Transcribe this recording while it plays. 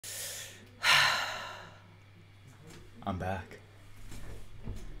I'm back.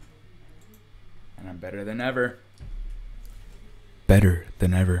 And I'm better than ever. Better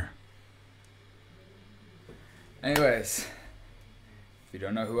than ever. Anyways, if you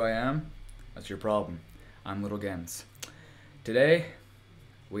don't know who I am, that's your problem. I'm LittleGames. Today,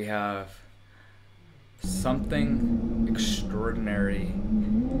 we have something extraordinary,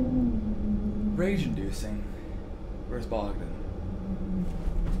 rage-inducing. Where's Bogdan?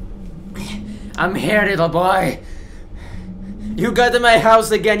 I'm here, little boy. You got in my house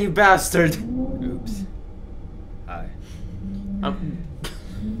again, you bastard. Oops. Hi.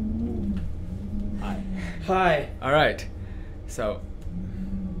 Hi. Hi. Alright. So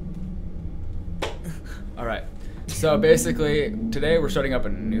basically, today we're starting up a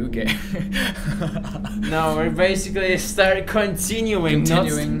new game. No, we're basically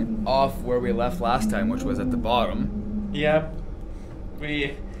continuing off where we left last time, which was at the bottom. Yep.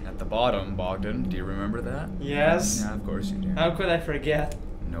 At the bottom, Bogdan. Do you remember that? Yes. Yeah, of course you do. How could I forget?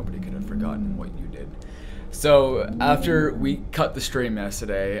 Nobody could have forgotten what you did. So, after we cut the stream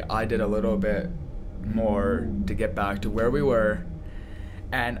yesterday, I did a little bit more to get back to where we were.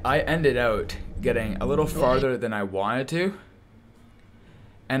 And I ended out getting a little farther than I wanted to.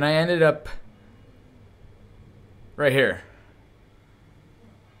 And I ended up right here.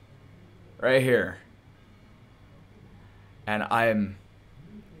 Right here. And I'm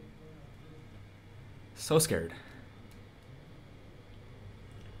so scared.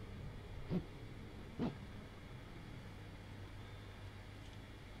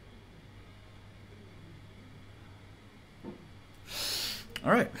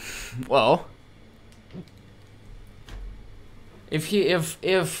 All right. Well,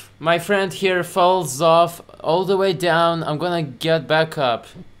 If my friend here falls off all the way down, I'm gonna get back up.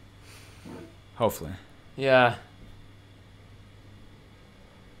 hopefully. Yeah.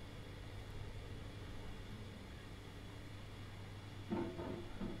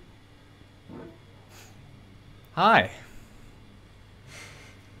 Hi.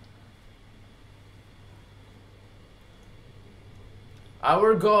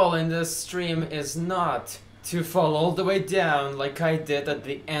 Our goal in this stream is not to fall all the way down like I did at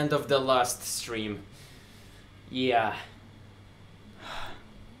the end of the last stream. Yeah.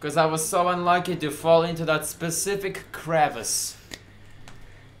 Because I was so unlucky to fall into that specific crevice.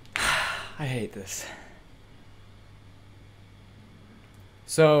 I hate this.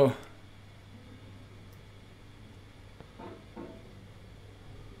 So,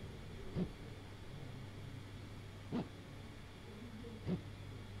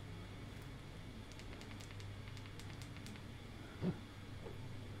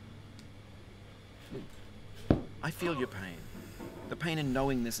 I feel your pain. The pain in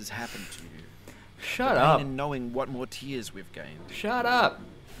knowing this has happened to you. shut The up. pain in knowing what more tears we've gained. Shut up.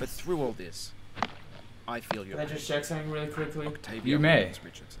 But through all this, I feel your Can I pain. just check something really quickly? Octavia You may. Williams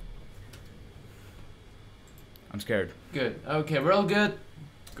Richardson. I'm scared. Good. Okay, we're all good.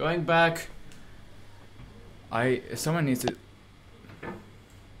 Going back. Someone needs to.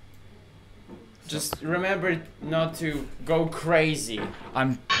 Just remember not to go crazy.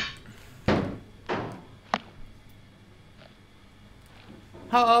 I'm.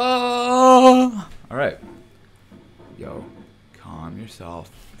 Oh! All right. Yo, calm yourself.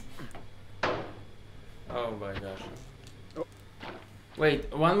 Oh my gosh.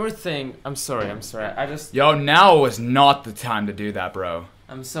 Wait, one more thing. I'm sorry. I just. Yo, now was not the time to do that, bro.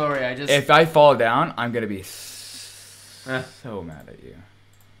 I'm sorry. I just. If I fall down, I'm gonna be so mad at you.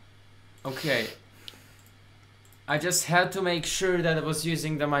 Okay. I just had to make sure that I was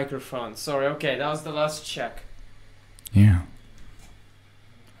using the microphone. Sorry. Okay, that was the last check. Yeah.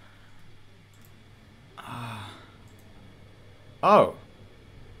 Oh.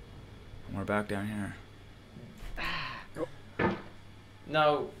 We're back down here.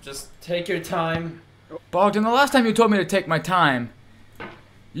 No, just take your time. Bogdan, the last time you told me to take my time,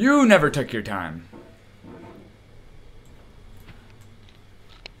 you never took your time.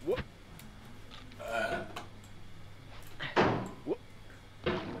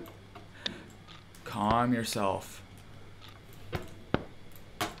 Calm yourself.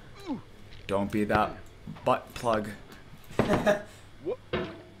 Don't be that butt plug.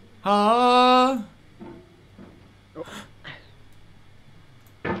 Ah.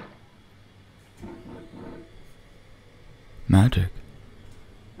 Magic.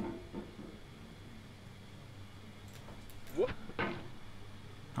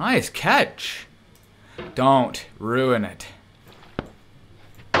 Nice catch. Don't ruin it.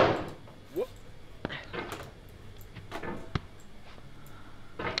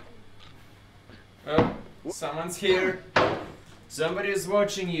 Oh, someone's here. Somebody is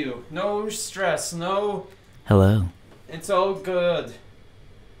watching you. No stress, no... Hello. It's all good.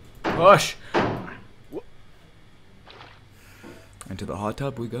 Push! Into the hot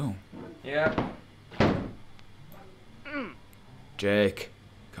tub we go. Yeah. Jake,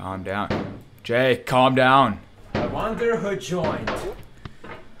 calm down. Jake, calm down. I wonder who joined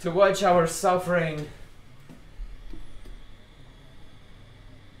to watch our suffering.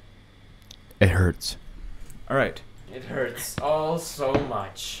 It hurts. Alright. It hurts all so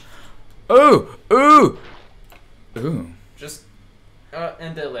much. Ooh! Ooh! Ooh. Just,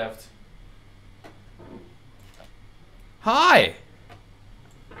 and they left. Hi!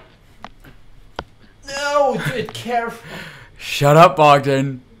 No, dude, careful. Shut up,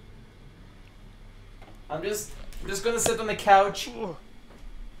 Bogdan. I'm just gonna sit on the couch.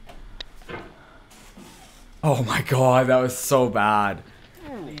 Oh my god, that was so bad.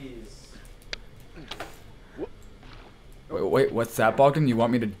 Please. Wait, what's that, Bogdan? You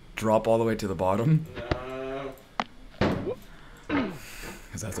want me to drop all the way to the bottom? No.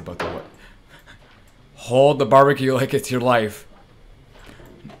 Because that's about the what? Hold the barbecue like it's your life.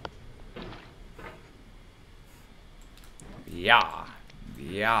 Yeah.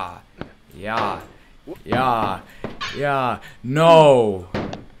 Yeah. Yeah. Yeah. Yeah. No.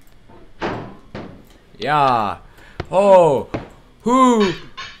 Yeah. Oh. Who?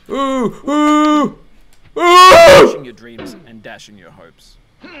 Ooh. Dashing your dreams and dashing your hopes.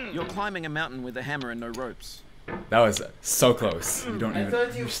 You're climbing a mountain with a hammer and no ropes. That was so close. You don't I even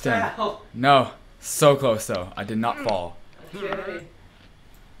thought you understand. fell. No. So close though. I did not fall. Okay.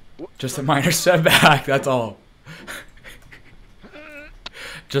 Just a minor setback, that's all.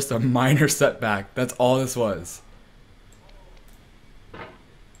 Just a minor setback. That's all this was.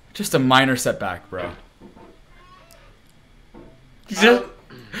 Just a minor setback, bro.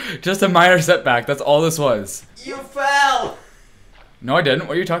 Just a minor setback. That's all this was. You fell! No, I didn't.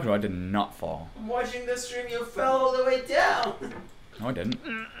 What are you talking about? I did not fall. I'm watching the stream, you fell all the way down! No, I didn't.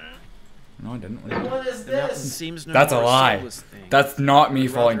 No, I didn't. What are you What is The mountain this? seems no That's a more lie. soulless thing, That's not me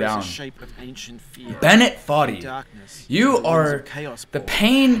but falling rather as down. a shape of ancient fear. Bennett Foddy, Darkness, you the winds are of chaos the born,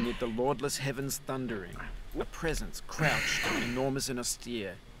 pain. amid the lordless heavens thundering. A presence crouched, enormous and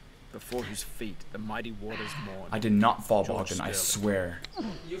austere, before whose feet the mighty waters mourn. I did not fall, George Bogdan. I Sterling. swear.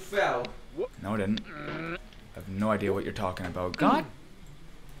 You fell. No, I didn't. I have no idea what you're talking about. God.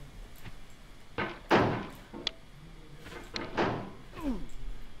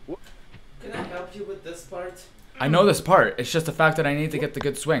 Can I help you with this part? I know this part. It's just the fact that I need to get the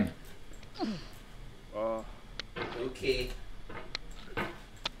good swing. Okay.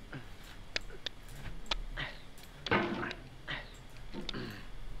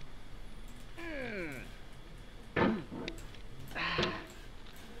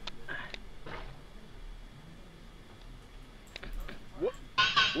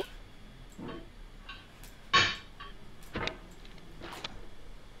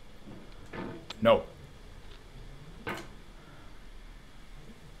 No.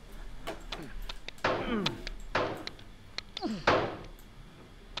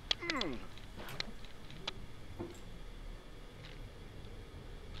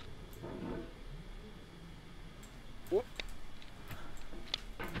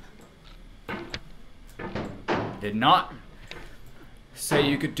 Did not say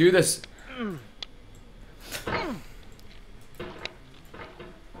you could do this.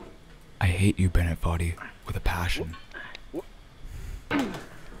 I hate you, Bennett Foddy, with a passion.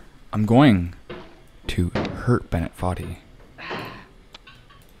 I'm going to hurt Bennett Foddy.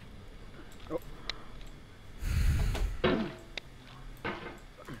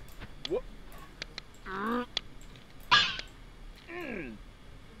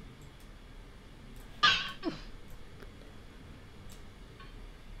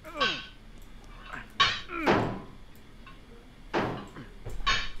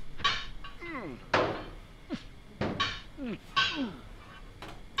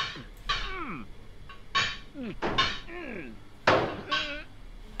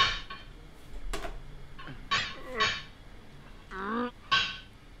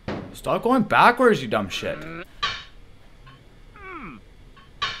 Stop going backwards, you dumb shit.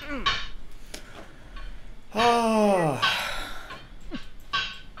 Oh.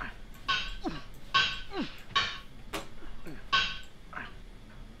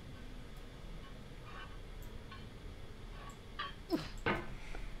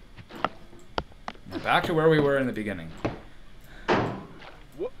 Back to where we were in the beginning.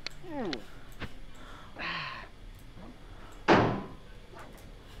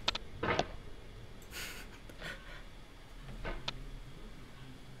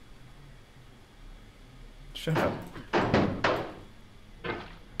 Shut up.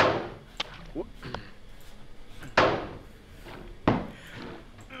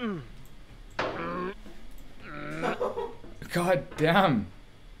 God damn.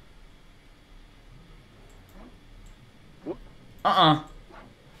 Uh-uh.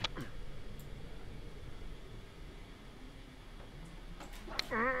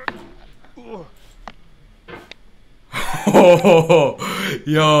 Oh,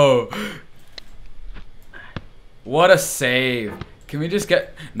 yo. What a save. Can we just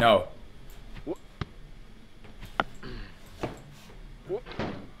get... No.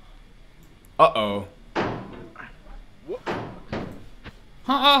 Uh-oh.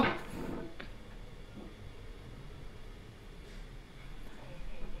 Uh-oh.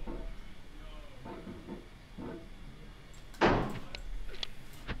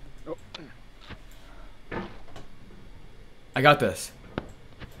 I got this.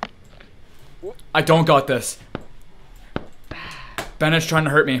 I don't got this. Bennett's trying to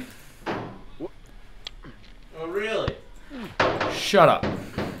hurt me. Oh, really? Shut up.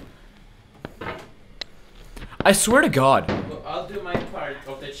 I swear to God. Well, I'll do my part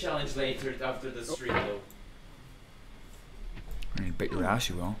of the challenge later after the stream, though. I bet your ass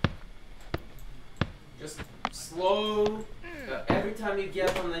you will. Just slow. Every time you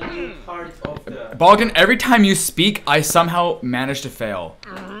get on a new part of the... Bogdan, every time you speak, I somehow manage to fail.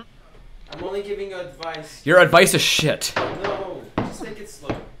 I'm only giving you advice. Your advice is shit. No, just take it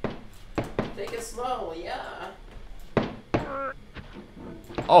slow. Take it slow, yeah.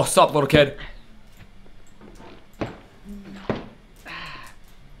 Oh, stop, little kid.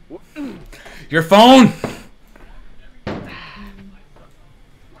 Your phone!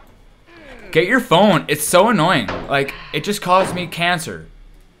 Get your phone. It's so annoying. Like, it just caused me cancer.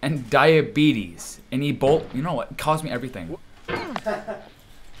 And diabetes. And Ebola. You know what? It caused me everything.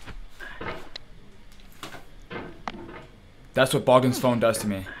 That's what Bogdan's phone does to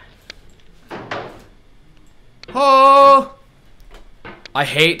me. Oh! I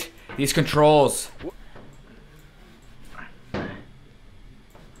hate these controls.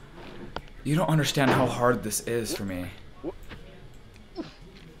 You don't understand how hard this is for me.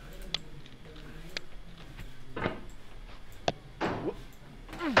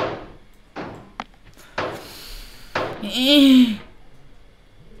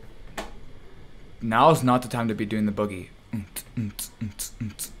 Now's not the time to be doing the boogie.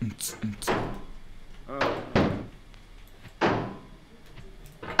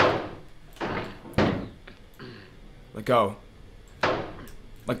 Let go.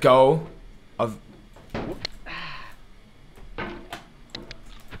 Let go of...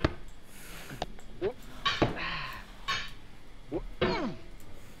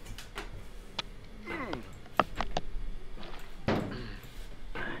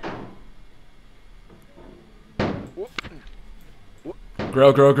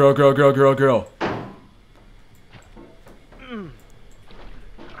 Girl, girl, girl, girl, girl, girl, girl.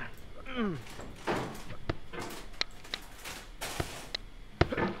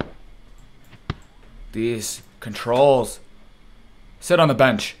 These controls. Sit on the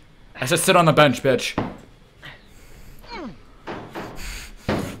bench. I said sit on the bench, bitch.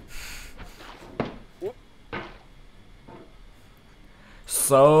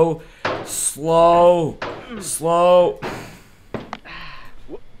 Slow, slow, slow.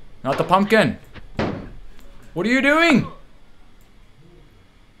 Not the pumpkin. What are you doing?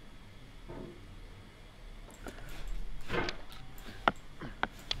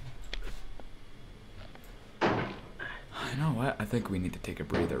 You know what? I think we need to take a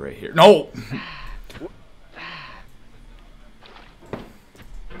breather right here. No!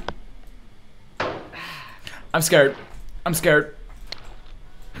 I'm scared. I'm scared.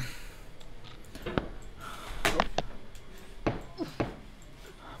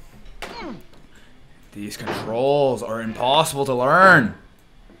 These controls are impossible to learn.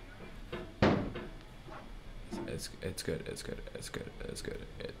 It's good. It's good. It's good. It's good.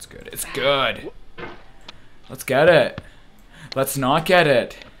 It's good. It's good. Let's get it. Let's not get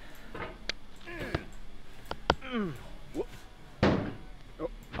it.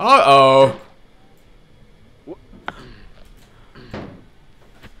 Uh-oh.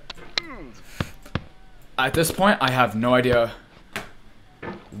 At this point, I have no idea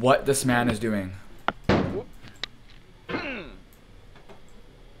what this man is doing.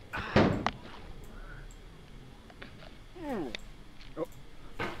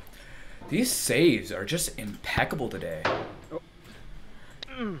 These saves are just impeccable today.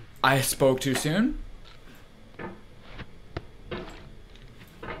 I spoke too soon.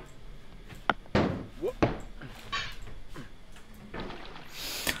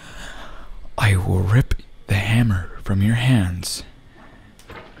 I will rip the hammer from your hands.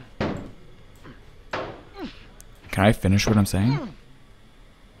 Can I finish what I'm saying?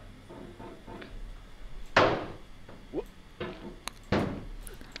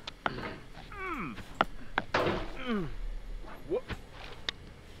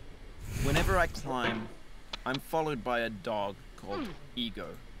 Whenever I climb, I'm followed by a dog called Ego.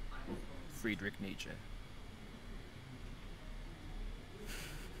 Friedrich Nietzsche.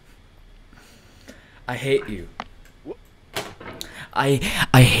 I hate you. I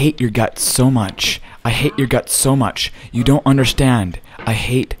hate your guts so much. I hate your guts so much. You don't understand. I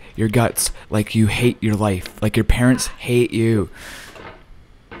hate your guts like you hate your life. Like your parents hate you.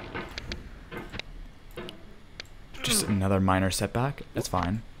 Just another minor setback. That's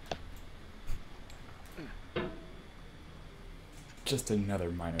fine. Just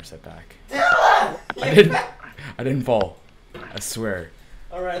another minor setback. I didn't fall. I swear.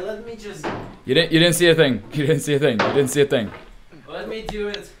 Alright, let me just... You didn't see a thing. You didn't see a thing. You didn't see a thing. Let me do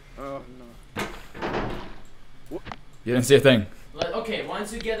it. Oh no. You didn't see a thing. Okay,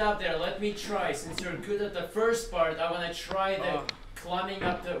 once you get up there, let me try. Since you're good at the first part, I want to try the climbing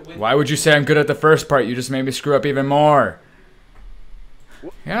up the... Why would you say I'm good at the first part? You just made me screw up even more.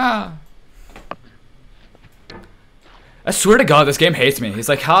 Yeah. I swear to God, this game hates me. He's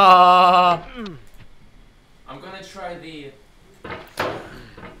like, ha. I'm gonna try the...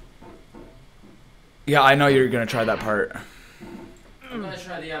 Yeah, I know you're gonna try that part. I'm gonna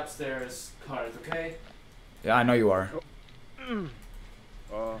try the upstairs part, okay? Yeah, I know you are.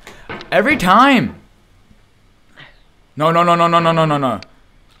 Every time. No.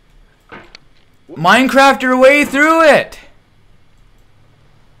 Minecraft your way through it.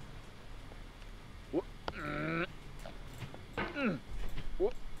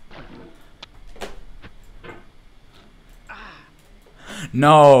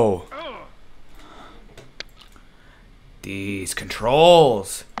 No. These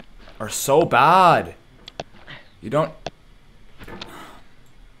controls are so bad. You don't...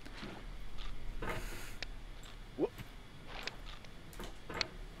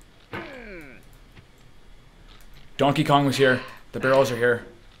 Donkey Kong was here. The barrels are here.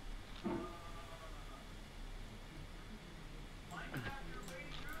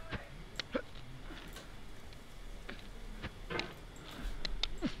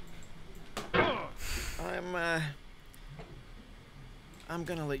 I'm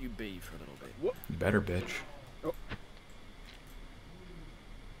gonna let you be for a little bit. You better, bitch.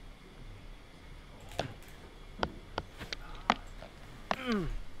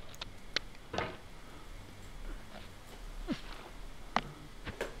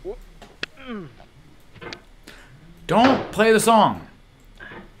 Don't play the song.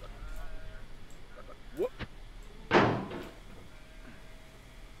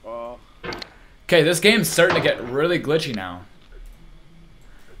 Okay, this game's starting to get really glitchy now.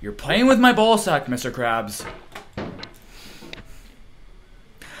 You're playing with my ballsack, Mr. Krabs.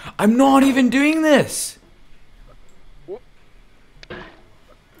 I'm not even doing this.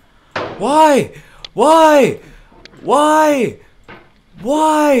 Why? Why? Why?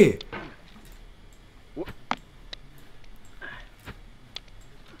 Why?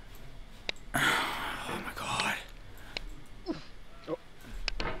 Oh my God.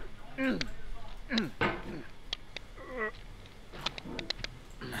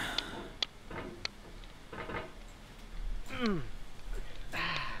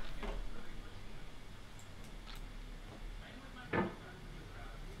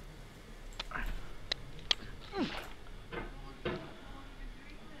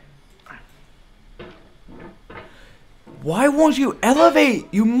 Why won't you elevate,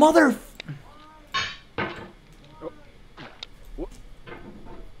 you mother...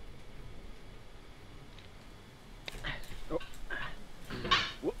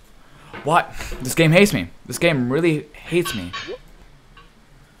 What? This game hates me. This game really hates me.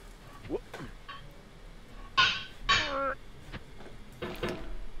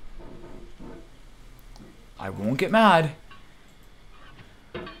 I won't get mad.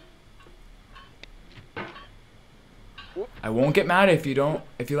 I won't get mad if you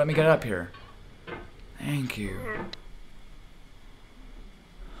let me get up here. Thank you.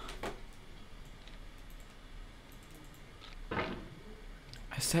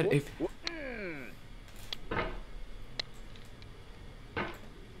 I said if...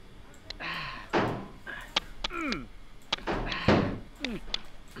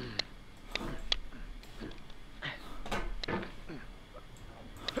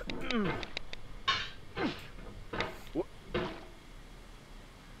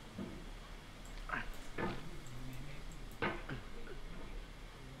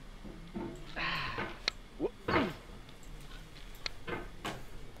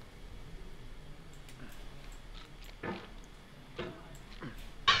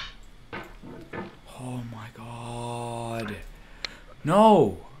 Oh my God.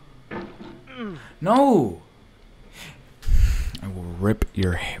 No. No. I will rip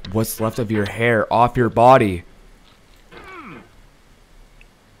what's left of your hair off your body.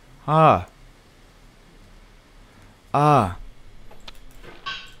 Ah. Ah.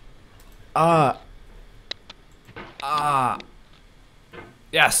 Ah. Ah.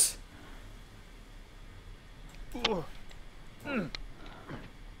 Yes.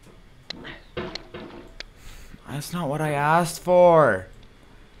 That's not what I asked for.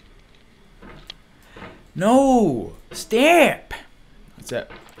 No. Stop. That's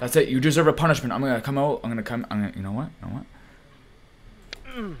it. That's it. You deserve a punishment. I'm gonna come out. You know what? You know what?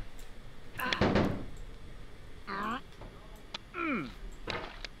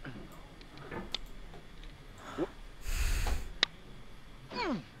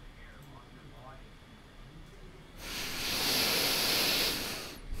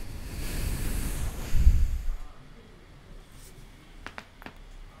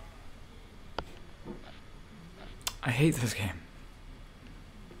 I hate this game.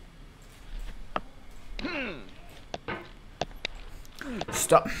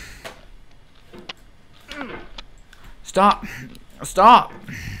 Stop. Stop. Stop.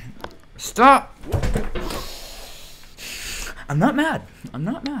 Stop. I'm not mad. I'm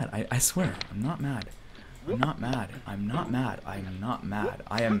not mad. I swear. I'm not mad. I'm not mad. I'm not mad. I'm not mad.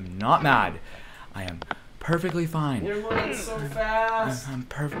 I am not mad. I am perfectly fine. You're moving so fast. I'm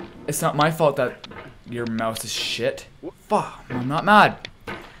perfect. It's not my fault that your mouse is shit. Fuck. I'm not mad.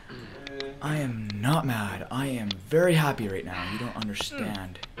 I am not mad. I am very happy right now. You don't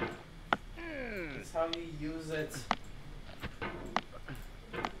understand. That's how you use it.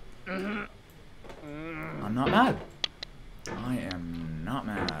 I'm not mad. I am not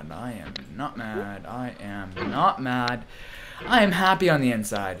mad. I am not mad. I am not mad. I am happy on the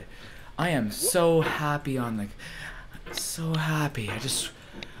inside. I am so happy on the... So happy.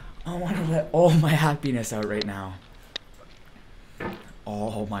 I want to let all my happiness out right now.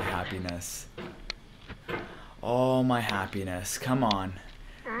 All my happiness. All my happiness. Come on.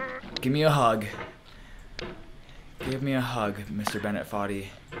 Give me a hug. Give me a hug, Mr. Bennett Foddy.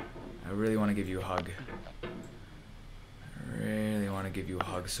 I really want to give you a hug. I really want to give you a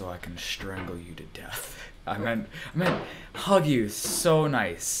hug so I can strangle you to death. I meant hug you so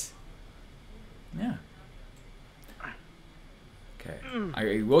nice. Yeah. Okay.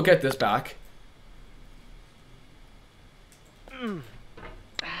 I will get this back.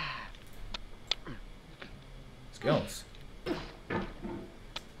 Skills.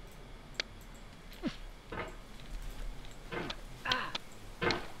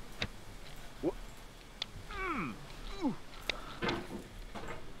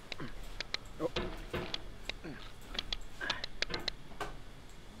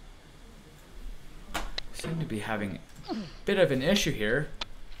 Seem to be having a bit of an issue here.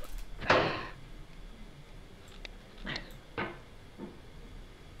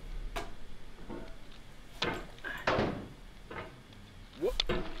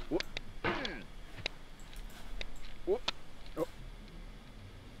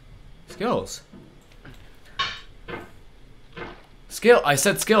 Skills. I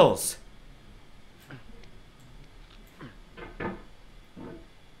said skills.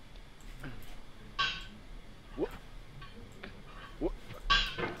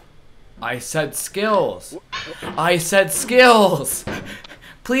 I said skills. I said skills.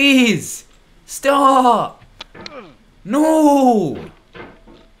 Please. Stop. No.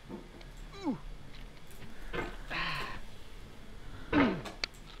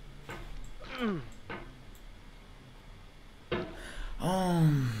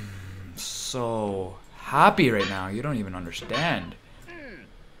 I'm so happy right now. You don't even understand.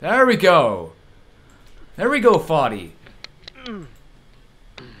 There we go. There we go, Foddy.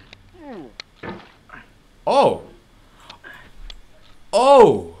 Oh.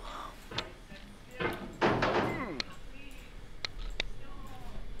 Oh.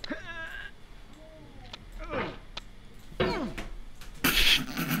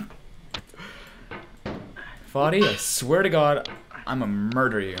 Foddy, I swear to God, I'ma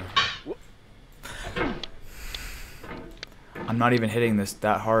murder you. I'm not even hitting this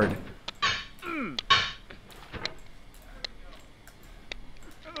that hard.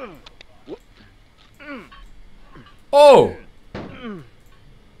 Oh!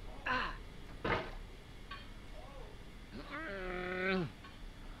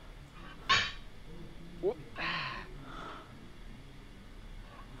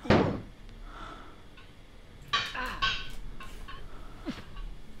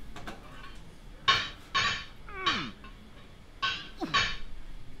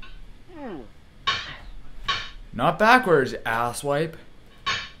 Not backwards, asswipe.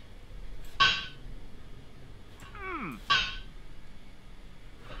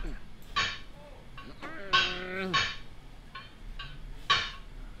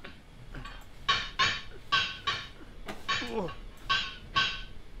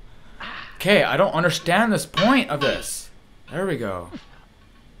 Okay, I don't understand this point of this. There we go.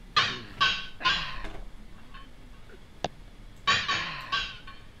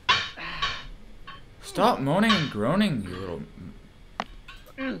 Stop moaning and groaning, you little...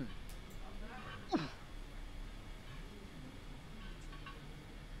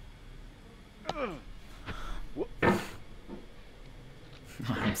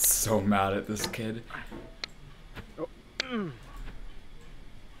 I'm so mad at this kid.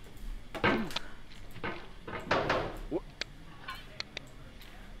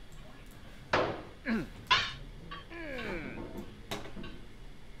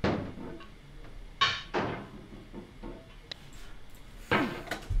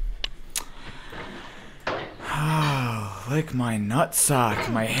 Lick my nutsack,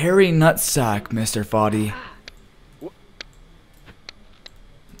 my hairy nutsack, Mr. Foddy.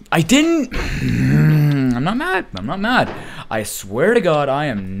 I didn't. I'm not mad. I'm not mad. I swear to God, I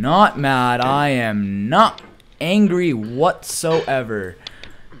am not mad. I am not angry whatsoever.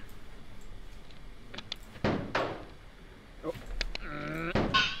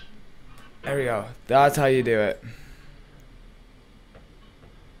 There we go. That's how you do it.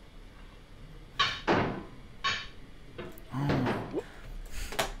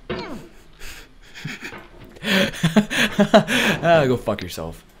 Go fuck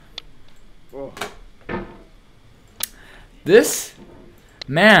yourself. This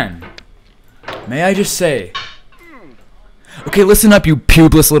man, may I just say, okay, listen up, you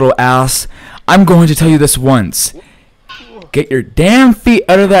pubeless little ass. I'm going to tell you this once. Get your damn feet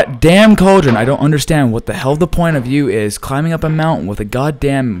out of that damn cauldron. I don't understand what the hell the point of you is climbing up a mountain with a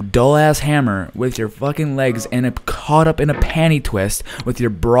goddamn dull ass hammer with your fucking legs caught up in a panty twist with your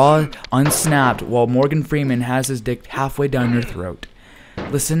bra unsnapped while Morgan Freeman has his dick halfway down your throat.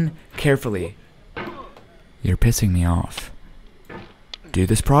 Listen carefully. You're pissing me off. Do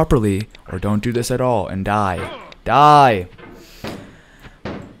this properly or don't do this at all and die. Die.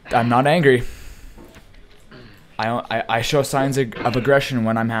 I'm not angry. I show signs of aggression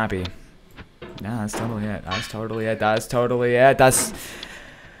when I'm happy. Yeah, that's totally it. That's totally it. That's totally it. That's...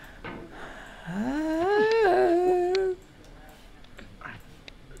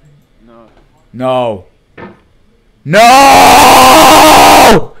 No. No!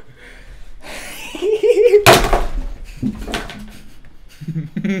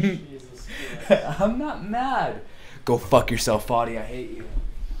 I'm not mad. Go fuck yourself, Foddy. I hate you.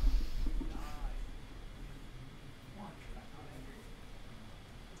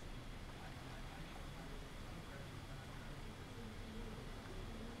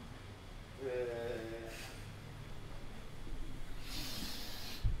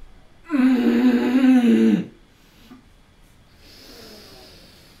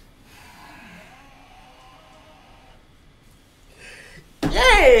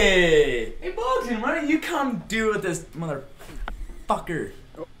 Hey! Hey, Bogdan, why don't you come deal with this motherfucker?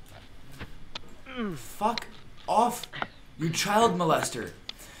 Fuck off, you child molester.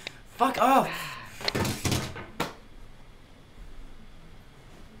 Fuck off.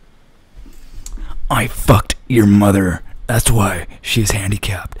 I fucked your mother. That's why she's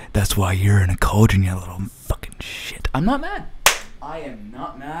handicapped. That's why you're in a cauldron, you little fucking shit. I'm not mad. I am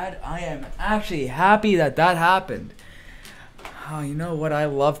not mad. I am actually happy that that happened. Oh, you know what I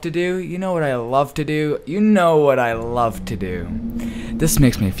love to do? You know what I love to do? You know what I love to do. This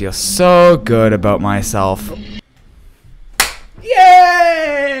makes me feel so good about myself.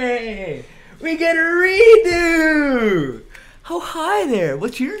 Yay! We get a redo! Oh, hi there.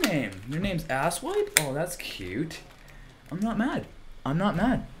 What's your name? Your name's Asswipe? Oh, that's cute. I'm not mad. I'm not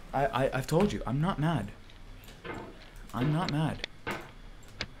mad. I've told you, I'm not mad. I'm not mad.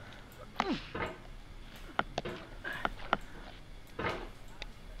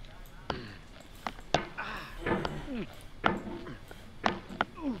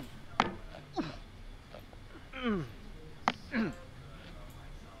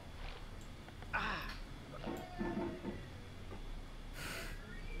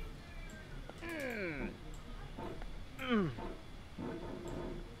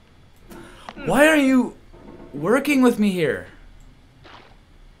 Why are you working with me here?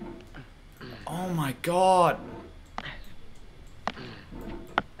 Oh my God.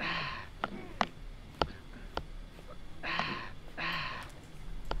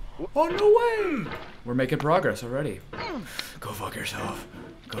 Oh, no way! We're making progress already. Go fuck yourself.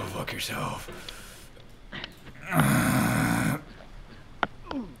 Go fuck yourself.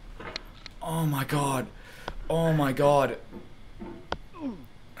 Oh my God. Oh my God.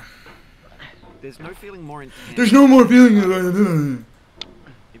 There's no feeling more intense. There's no more feeling.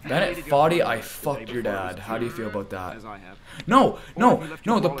 Bennett Foddy, I fucked your dad. How do you feel about that? No,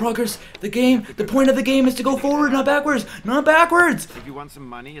 the progress, the game, the point of the game is to go forward, not backwards, not backwards! If you want some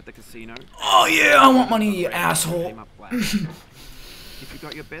money at the casino... Oh yeah, I want money, you asshole! If you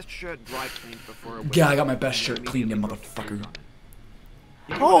got your best shirt dry cleaned before... Yeah, I got my best shirt cleaned, you motherfucker.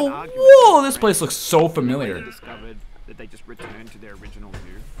 Oh, whoa, this place looks so familiar. Discovered that they just returned to their original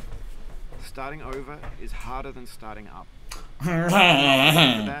view. Starting over is harder than starting up.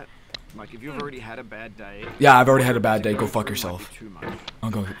 That, like if you've already had a bad day. Yeah, I've already had a bad day. Go fuck yourself. Oh,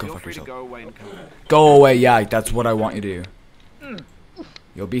 go fuck yourself. Go away and come back. Go away. Yeah, that's what I want you to do.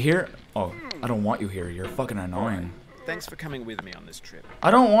 You'll be here. Oh, I don't want you here. You're fucking annoying. Thanks for coming with me on this trip. I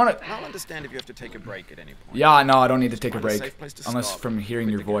don't want it. I'll understand if you have to take a break at any point. Yeah, no, I don't need to take a break unless from hearing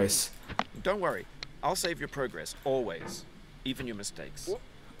your voice. Don't worry. I'll save your progress always, even your mistakes.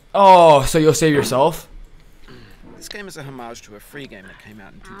 Oh, so you'll save yourself? This game is a homage to a free game that came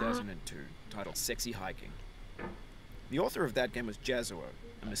out in 2002, titled Sexy Hiking. The author of that game was Jazuo,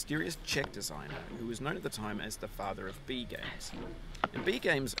 a mysterious Czech designer who was known at the time as the father of B games. And B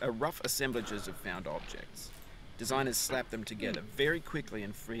games are rough assemblages of found objects. Designers slap them together very quickly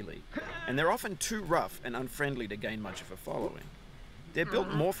and freely, and they're often too rough and unfriendly to gain much of a following. They're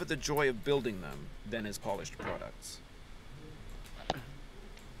built more for the joy of building them than as polished products.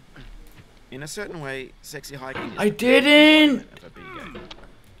 In a certain way, Sexy Hiking is I didn't! of a B game.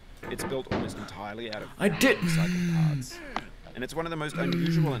 It's built almost entirely out of recycled parts, and it's one of the most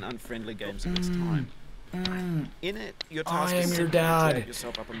unusual and unfriendly games of its time. In it, your task is simply to drag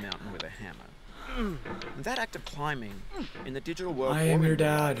yourself up a mountain with a hammer. And that act of climbing in the digital world. I am your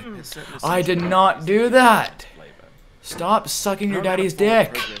dad. I did not do that. Stop sucking your daddy's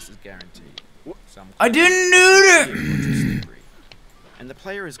dick. I didn't do it. And the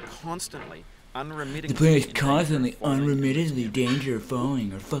player is constantly, unremittingly... The player is constantly, unremittedly danger of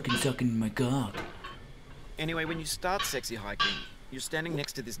falling or fucking sucking my cock. Anyway, when you start Sexy Hiking, you're standing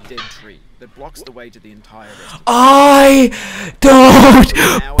next to this dead tree that blocks the way to the entire rest of the I don't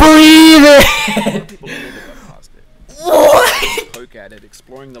believe it! What? Poke at it,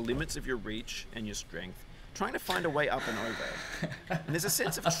 exploring the limits of your reach and your strength, trying to find a way up and over. And there's a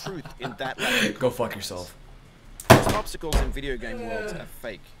sense of truth in that. Go fuck yourself. Most obstacles in video game worlds are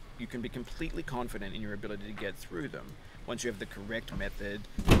fake. You can be completely confident in your ability to get through them once you have the correct method,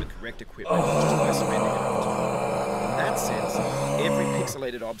 the correct equipment, just by spending enough time. In that sense, every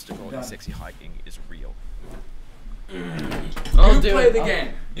pixelated obstacle in Sexy Hiking is real. You play the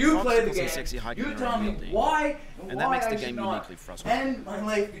game. You play the game. You tell me why and that makes the game uniquely frustrating. End my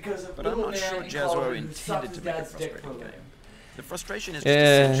life because of but I'm not sure Jazuo intended to make a frustrating game. The frustration is just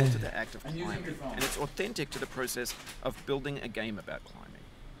essential to the act of climbing, and it's authentic to the process of building a game about climbing.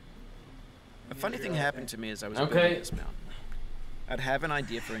 A funny thing happened to me as I was building this mountain. I'd have an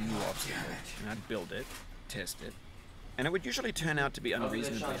idea for a new obstacle, and I'd build it, test it, and it would usually turn out to be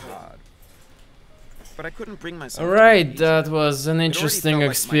unreasonably hard. But I couldn't bring myself. Alright, that was an interesting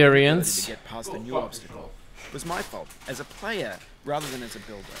experience. To get past a new obstacle was my fault as a player rather than as a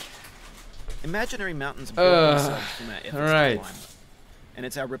builder. Imaginary mountains build themselves from our efforts to climb, and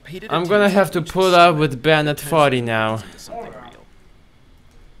it's our repeated. I'm gonna have to put up with Bennett 40 now.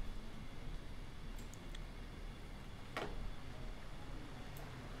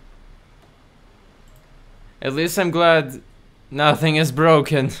 At least I'm glad nothing is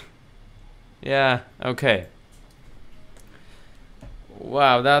broken. Yeah, okay.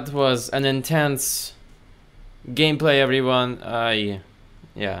 Wow, that was an intense gameplay, everyone.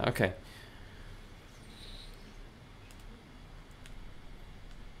 Yeah, okay.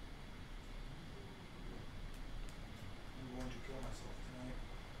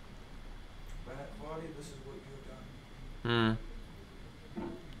 Hmm.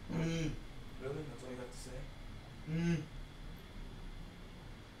 Really? That's all you have to say?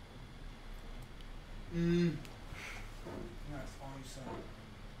 That's all you said.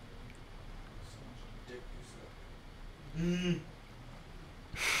 So much dick you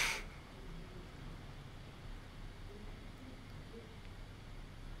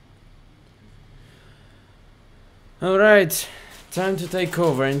said. Alright, time to take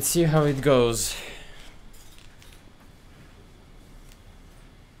over and see how it goes.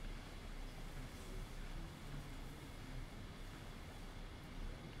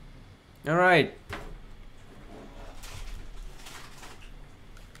 Alright.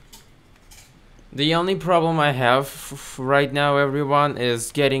 The only problem I have right now, everyone,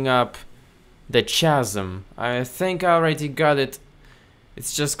 is getting up the chasm. I think I already got it.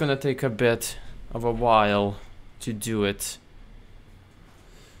 It's just gonna take a bit of a while to do it.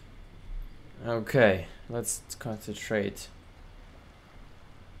 Okay, let's concentrate.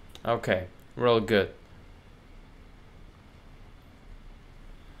 Okay, real good.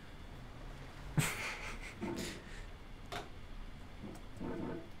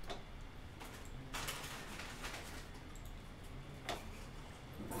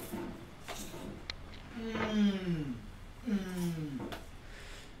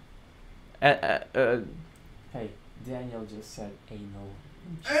 Hey, Daniel just said anal.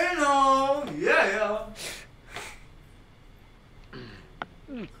 Anal! Yeah!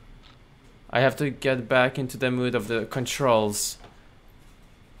 I have to get back into the mood of the controls.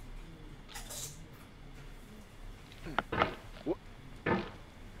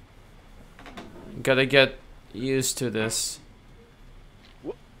 Gotta get used to this.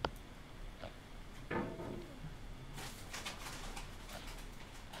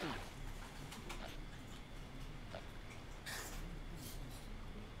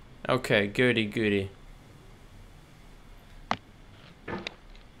 Okay, goody goody.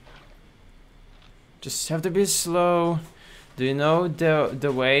 Just have to be slow. Do you know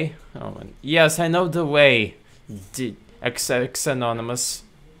the way? Oh, yes, I know the way. X Anonymous.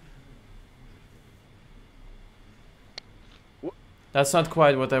 That's not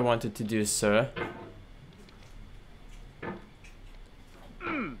quite what I wanted to do, sir.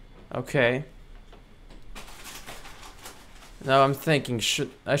 Okay. Now I'm thinking,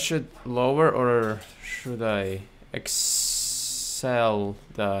 should I lower or should I excel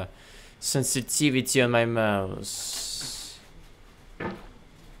the sensitivity on my mouse?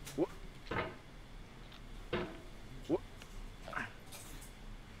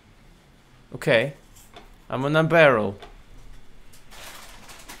 Okay, I'm on a barrel.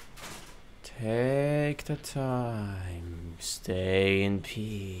 Take the time, stay in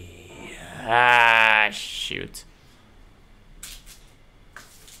peace. Ah, shoot.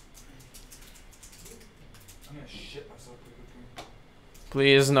 I'm gonna shit myself quickly.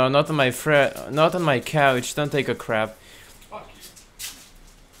 Please, no, not on my not on my couch. Don't take a crap. Fuck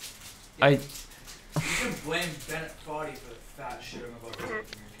you. I. You can blame Bennett Foddy for the fat shit I'm about to take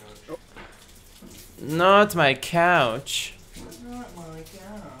from your couch. Not my couch. Not my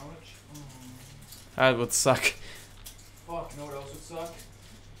couch. That would suck. Fuck, you know what else would suck?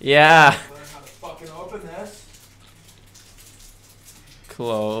 Yeah. Learn how to fucking open this.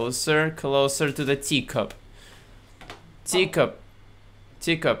 Closer, closer to the teacup. Teacup.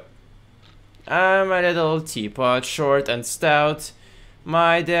 Teacup. I'm a little teapot, short and stout.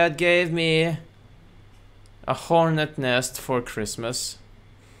 My dad gave me a hornet nest for Christmas.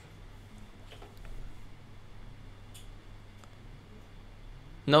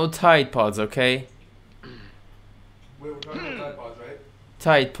 No Tide Pods, okay? Wait, we're talking about Tide Pods, right?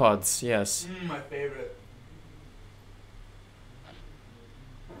 Tide Pods, yes. My favorite.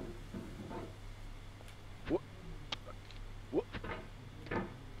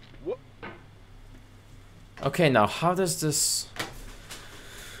 Okay, now how does this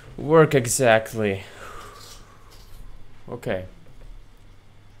work exactly? Okay.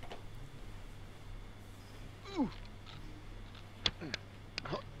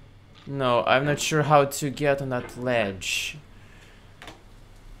 No, I'm not sure how to get on that ledge.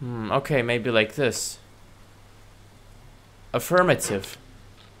 Okay, maybe like this. Affirmative.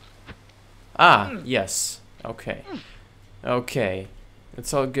 Ah, yes. Okay. Okay.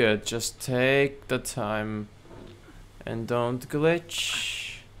 It's all good. Just take the time and don't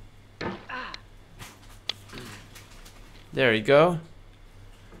glitch. There you go.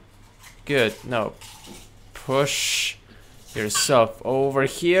 Good. No. Push yourself over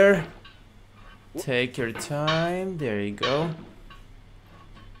here. Take your time. There you go.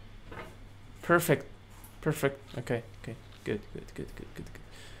 Perfect. Perfect. Okay. Okay. Good. Good. Good. Good. Good. Good.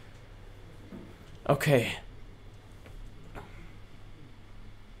 Okay.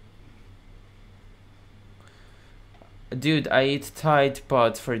 Dude, I eat Tide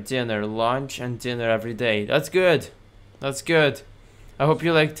Pod for dinner, lunch and dinner every day. That's good. That's good. I hope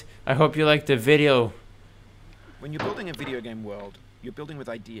you liked the video. When you're building a video game world, you're building with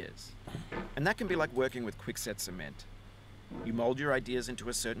ideas. And that can be like working with quickset cement. You mold your ideas into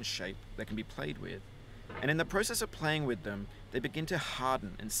a certain shape that can be played with. And in the process of playing with them, they begin to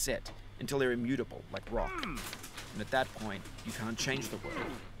harden and set until they're immutable, like rock. And at that point, you can't change the world.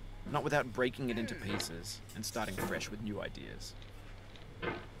 Not without breaking it into pieces and starting fresh with new ideas.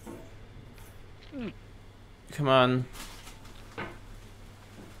 Come on.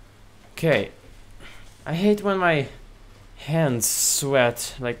 Okay. I hate when my hands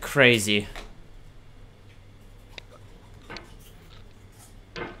sweat like crazy.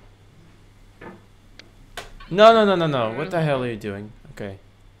 No, no, no, no, no. What the hell are you doing? Okay.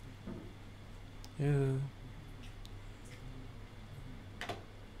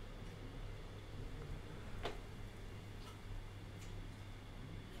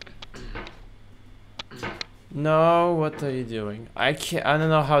 No, what are you doing? I can't. I don't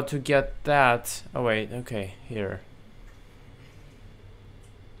know how to get that. Oh wait, okay, here.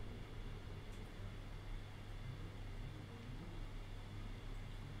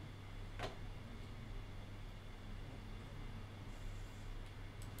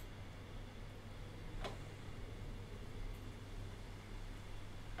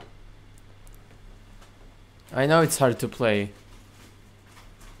 I know it's hard to play.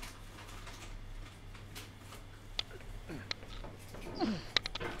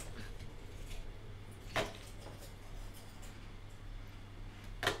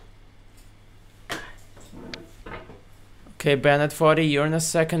 Okay, Bennett 40, you're in a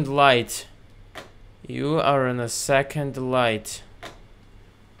second light. You are in a second light.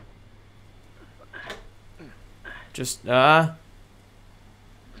 Just,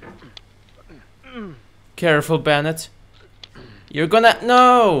 careful, Bennett. You're gonna,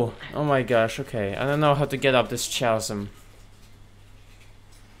 no! Oh my gosh, okay. I don't know how to get up this chasm.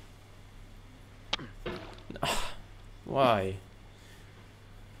 Why?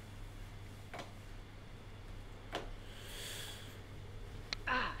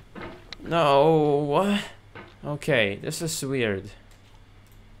 No, what? Okay, this is weird.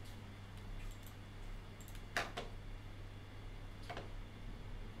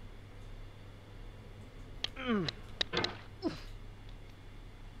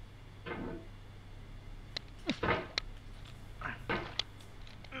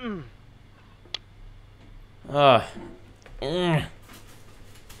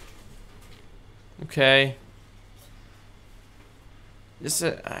 Okay. This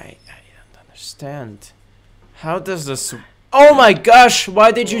is, I don't understand. How does this? Oh my gosh!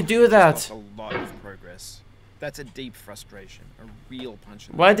 Why did you do that? A lot of progress. That's a deep frustration, a real punch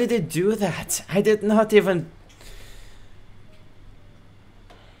in the Why did it do that? I did not even.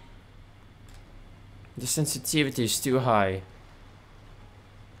 The sensitivity is too high.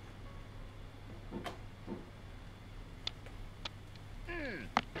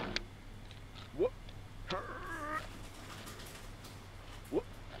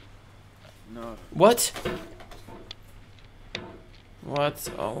 No. What? What?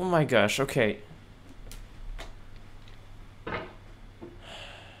 Oh my gosh, okay.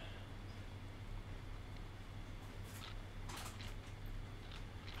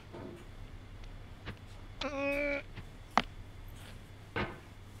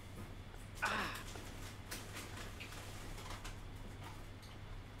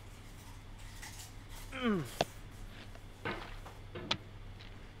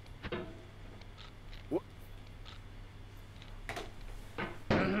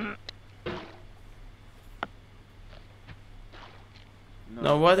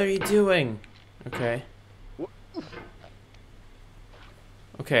 No, what are you doing? Okay.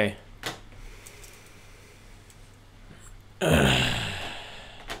 Okay.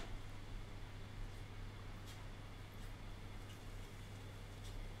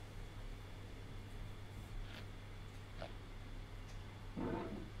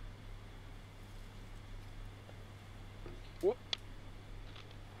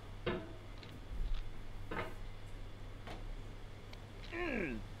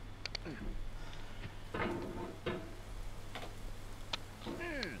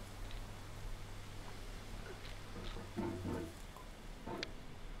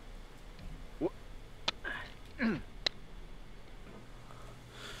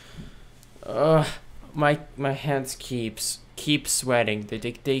 My hands keep sweating.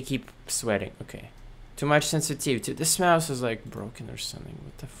 They keep sweating. Okay. Too much sensitivity. This mouse is like broken or something.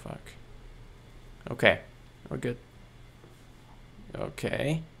 What the fuck? Okay. We're good.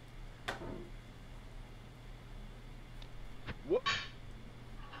 Okay.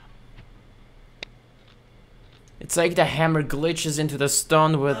 It's like the hammer glitches into the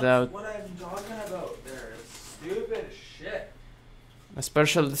stone without. That's what I'm talking about there. Stupid shit.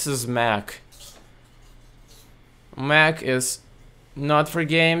 Especially this is Mac. Mac is not for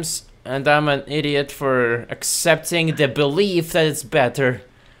games, and I'm an idiot for accepting the belief that it's better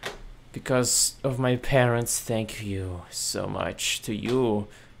because of my parents. Thank you so much to you,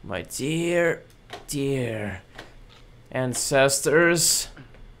 my dear ancestors.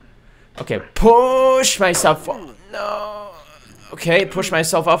 Okay, push myself off. No. Okay, push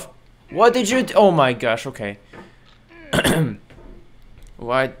myself off. What did you do? Oh my gosh, okay.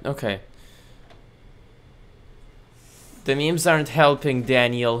 Why? Okay. The memes aren't helping,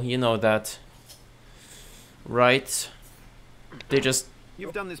 Daniel. You know that. Right? They just...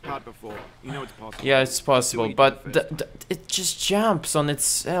 You've done this part before. You know it's possible. Yeah, it's possible, but it just jumps on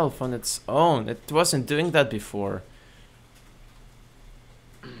itself, on its own. It wasn't doing that before.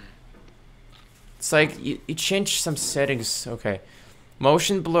 It's like you change some settings. Okay.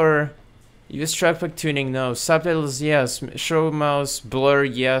 Motion blur. Use trackpad tuning, no. Subtitles, yes. Show mouse blur,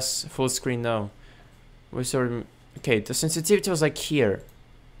 yes. Full screen, no. Okay, the sensitivity was like here.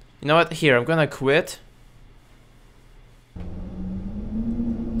 You know what? Here, I'm gonna quit.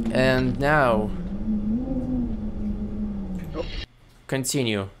 And now.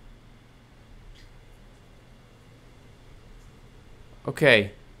 Continue.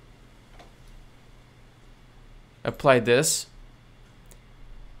 Okay. Apply this.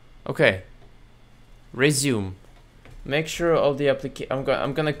 Okay. Resume. Make sure all the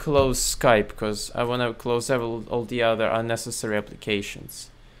I'm gonna close Skype because I wanna close all the other unnecessary applications.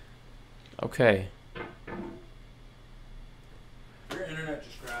 Okay. Your internet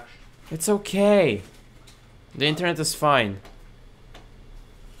just crashed. It's okay. The internet is fine.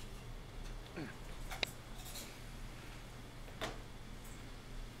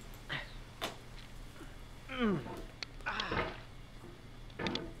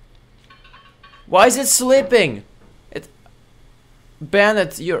 Why is it slipping?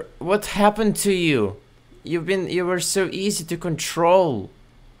 Bennett, what happened to you? You were so easy to control.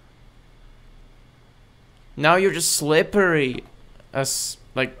 Now you're just slippery as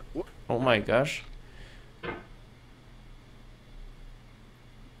like, oh my gosh.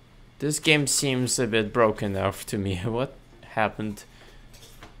 This game seems a bit broken now to me. What happened?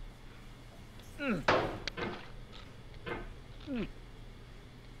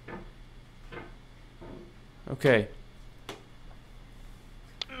 Okay.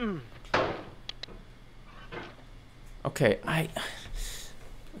 Okay,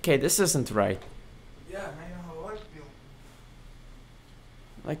 okay, this isn't right. Yeah, I know how I feel.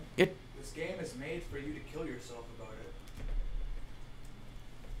 Like it. This game is made for you to kill yourself about it.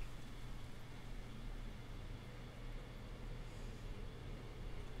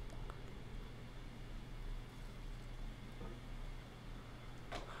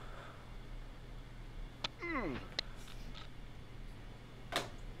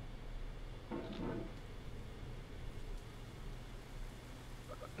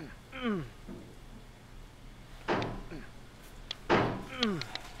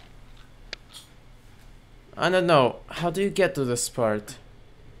 I don't know. How do you get to this part?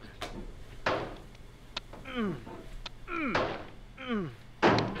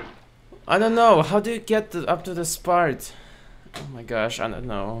 I don't know. How do you get up to this part? Oh my gosh, I don't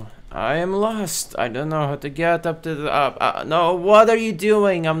know. I am lost. I don't know how to get up to the no, what are you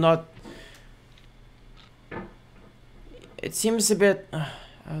doing? I'm not. It seems a bit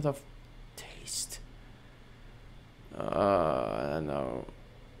out of taste. I don't know.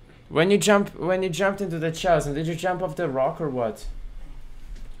 When you jumped into the chasm, did you jump off the rock or what?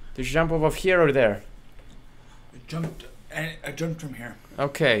 Did you jump off here or there? I jumped from here.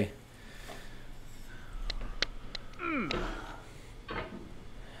 Okay.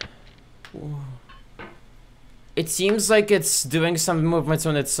 It seems like it's doing some movements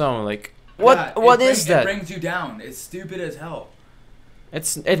on its own. Like what? Yeah, what is that? It brings you down. It's stupid as hell.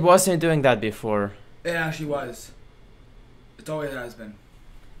 It wasn't doing that before. It actually was. It always has been.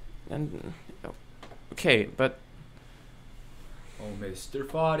 And okay, but oh, Mr.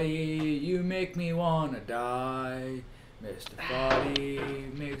 Foddy, you make me wanna die. Mr.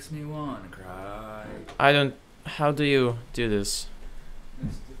 Foddy makes me wanna cry. I don't. How do you do this?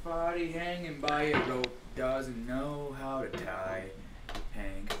 Mr. Foddy hanging by a rope doesn't know how to tie.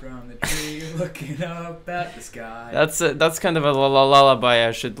 Hang from the tree, looking up at the sky. That's kind of a lullaby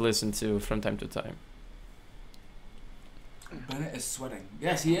I should listen to from time to time. Bennett is sweating.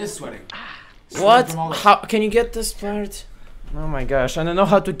 Yes, he is sweating. What? How can you get this part? Oh my gosh, I don't know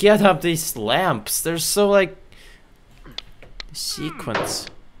how to get up these lamps. They're so like sequence.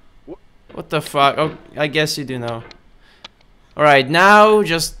 What the fuck? Oh, I guess you do know. All right, now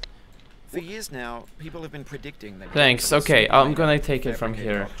just. For years now, people have been predicting that. Thanks. Okay, I'm gonna take it from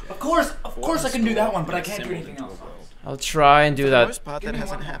here. Of course, I can do that one, but I can't do anything else. I'll try and do For that. the most part, that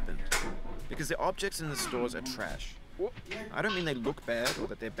hasn't happened because the objects in the stores are trash. I don't mean they look bad or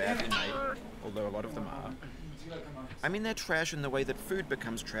that they're badly made, although a lot of them are. I mean they're trash in the way that food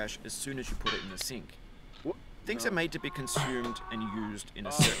becomes trash as soon as you put it in the sink. Things are made to be consumed and used in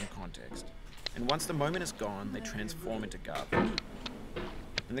a certain context. And once the moment is gone, they transform into garbage.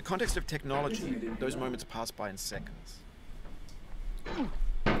 In the context of technology, those moments pass by in seconds.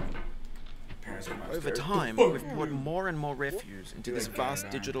 Over time, we've poured more and more refuse into this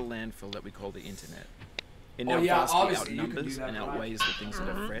vast digital landfill that we call the internet. It now vastly outnumbers and outweighs the things that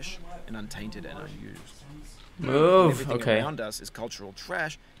are fresh and untainted and unused. Move. Everything Okay. around us is cultural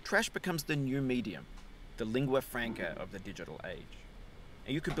trash. Trash becomes the new medium, the lingua franca of the digital age.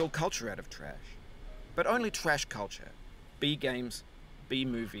 And you could build culture out of trash. But only trash culture. B games, B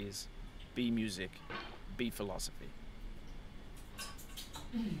movies, B music, B philosophy.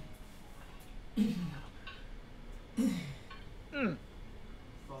 Fucking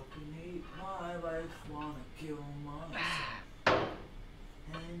hate my life, wanna kill myself.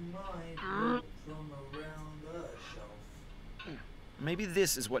 Hang my book from around the shelf. Maybe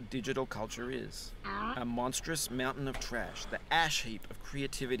this is what digital culture is. A monstrous mountain of trash, the ash heap of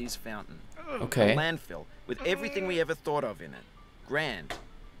creativity's fountain. Okay. A landfill with everything we ever thought of in it. Grand,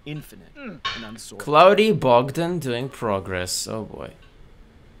 infinite, and unsorted. Cloudy Bogdan doing progress. Oh boy.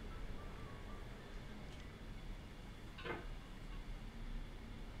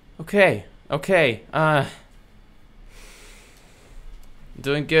 Okay, okay.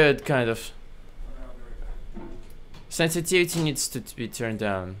 Doing good, kind of. Sensitivity needs to be turned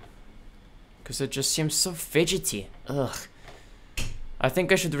down. Because it just seems so fidgety. Ugh. I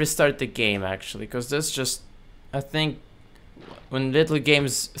think I should restart the game, actually. Because this just... I think... When Little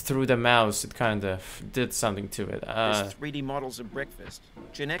Games threw the mouse, it kind of did something to it. There's 3D models of breakfast.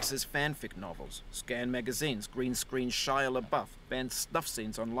 Gen X's fanfic novels. Scan magazines. Green screen Shia LaBeouf. Banned snuff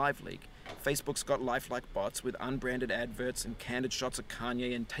scenes on LiveLeak. Facebook's got lifelike bots with unbranded adverts and candid shots of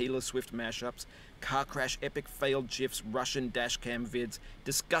Kanye and Taylor Swift mashups. Car crash epic failed GIFs, Russian dashcam vids,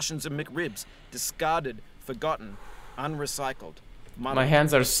 discussions of McRibs, discarded, forgotten, unrecycled. My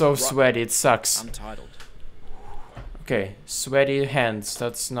hands are so sweaty, it sucks. Untitled. Okay, sweaty hands,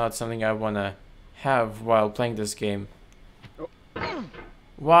 that's not something I wanna have while playing this game.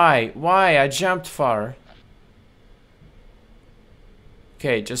 Why? Why? I jumped far.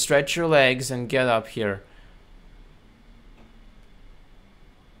 Okay, just stretch your legs and get up here.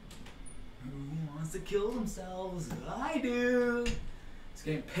 Who wants to kill themselves? I do. This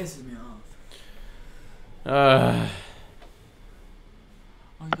game pisses me off. Oh,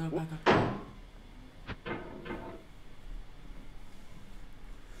 you gotta back up.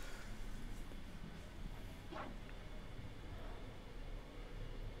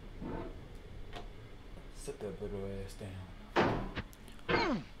 Sit that little ass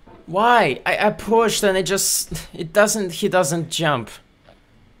down. Why? I pushed and it just... It doesn't... He doesn't jump.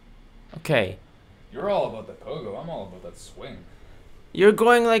 Okay. You're all about the pogo. I'm all about that swing. You're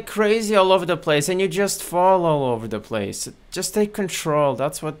going like crazy all over the place and you just fall all over the place. Just take control.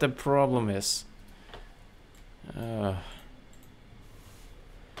 That's what the problem is.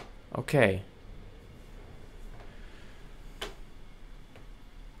 Okay.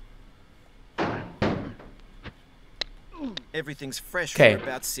 Everything's fresh Okay. for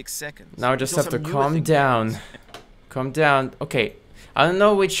about 6 seconds. Now I just Until have to some newer calm thing down. happens. Calm down. Okay. I don't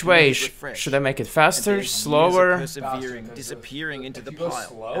know which way. Refresh. Should I make it And faster? there's years of Slower? persevering, Faster, disappearing into if the you go pile,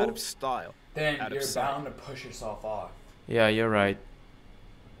 slow, out of style. Then Out of you're sight. bound to push yourself off. Yeah, you're right.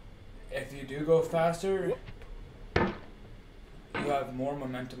 If you do go faster, you have more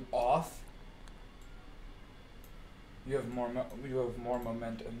momentum off. You have more momentum.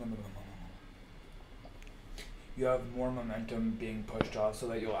 You have more momentum being pushed off, so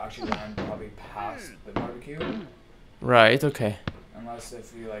that you'll actually land probably past the barbecue. Right, okay. Unless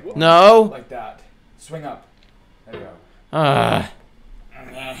if you like No! like that, swing up. There you go. I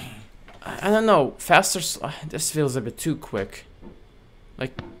don't know. Faster. This feels a bit too quick.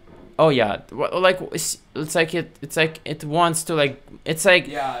 Like, oh yeah. Like it's like it wants to like. It's like.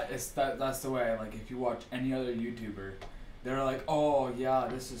 Yeah, that's the way. Like if you watch any other YouTuber, they're like, oh yeah,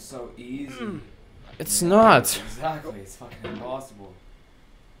 this is so easy. It's not. Exactly. It's fucking impossible.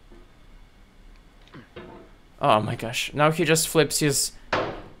 Oh my gosh. Now he just flips his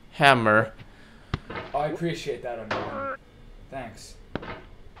hammer. Oh, I appreciate that, Amir. Thanks.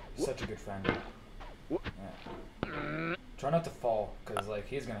 You're such a good friend. Yeah. Try not to fall, cause like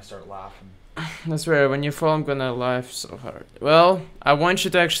he's gonna start laughing. That's right. When you fall, I'm gonna laugh so hard. Well, I want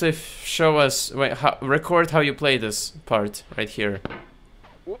you to actually show us. Wait, record how you play this part right here.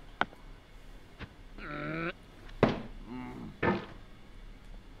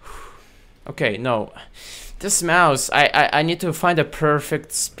 Okay, no. This mouse, I need to find a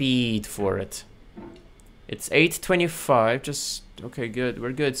perfect speed for it. It's 8:25. Just okay, good.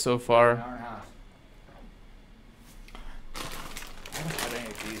 We're good so An far. hour and a half. I haven't had any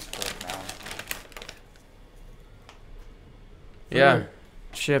of these for now. Yeah,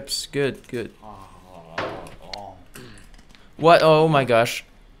 chips. Good, good. Oh. What? Oh my gosh.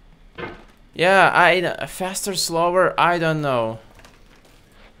 Yeah, faster, slower. I don't know.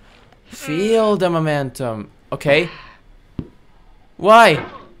 Feel the momentum. Okay. Why?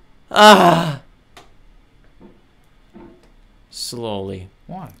 Ah. Slowly.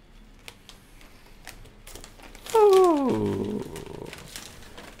 Why? Ooh.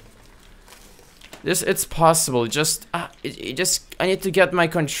 It's possible. Just, I need to get my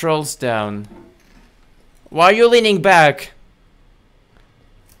controls down. Why are you leaning back?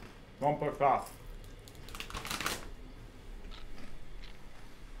 Don't put off.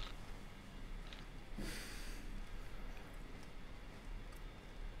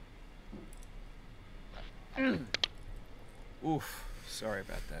 Oof, sorry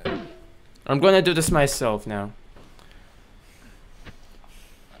about that. I'm gonna do this myself now.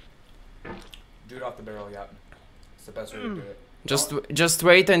 Do it off the barrel, yeah. It's the best way to do it. Just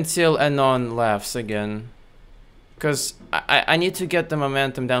wait until Anon laughs again. Cause I need to get the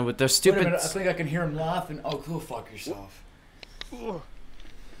momentum down with the stupid. Wait a minute, I think I can hear him laughing. Oh, go fuck yourself.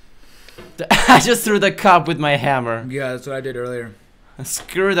 I just threw the cup with my hammer. Yeah, that's what I did earlier.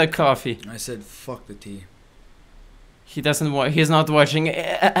 Screw the coffee. I said, fuck the tea. He doesn't he's not watching.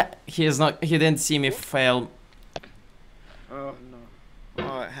 He didn't see me fail. Oh no.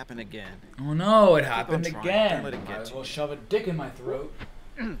 Oh, it happened again. Oh no, it happened trying. again. Don't let it get Might as to well you. shove a dick in my throat.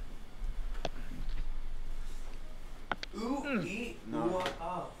 Ooh, eat. No.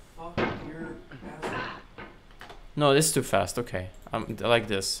 Oh, fuck your asshole. No, this is too fast. Okay, like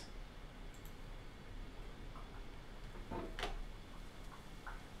this.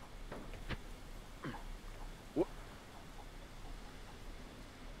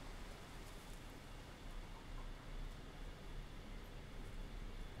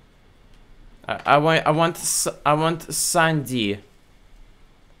 I want Sandy.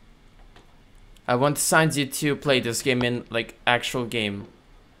 I want Sandy to play this game in like actual game.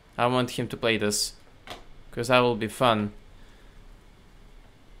 I want him to play this, cause that will be fun.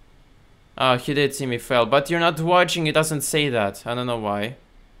 Oh, he did see me fail, but you're not watching. It doesn't say that. I don't know why.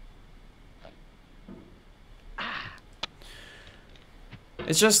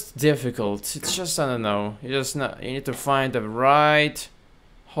 It's just difficult. It's just, I don't know. You need to find the right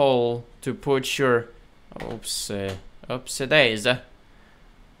hole to put your oopsie daisy.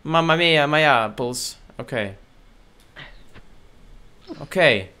 Mamma mia, my apples. Okay.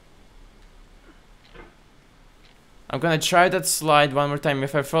 Okay. I'm gonna try that slide one more time.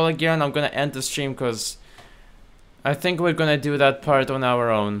 If I fall again, I'm gonna end the stream because I think we're gonna do that part on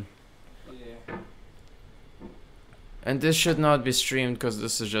our own. Yeah. And this should not be streamed because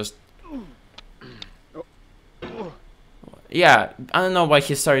this is just... Yeah, I don't know why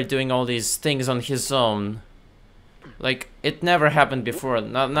he started doing all these things on his own. Like, it never happened before.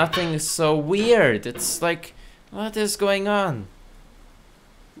 Nothing so weird. It's like, what is going on?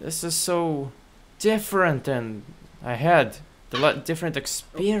 This is so different than I had. A different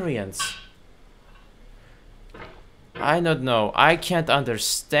experience. I don't know. I can't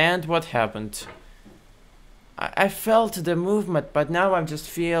understand what happened. I felt the movement, but now I'm just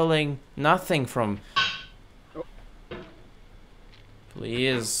feeling nothing from...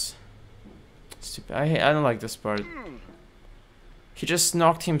 Please. Stupid. I don't like this part. He just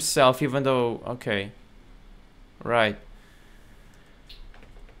knocked himself even though... Okay. Right.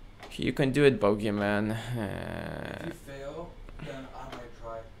 You can do it, Bogeyman. If you fail, then I might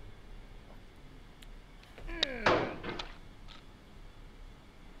try.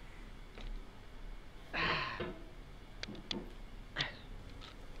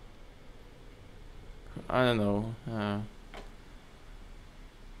 I don't know.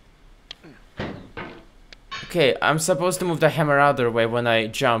 Okay, I'm supposed to move the hammer other way when I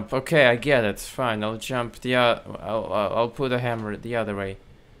jump. Okay, I get it. Fine, I'll jump the I'll put the hammer the other way.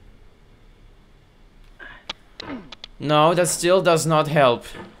 No, that still does not help.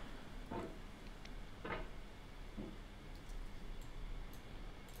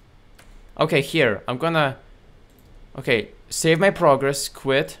 Okay, here. I'm gonna... Okay, save my progress.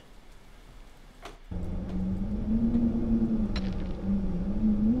 Quit.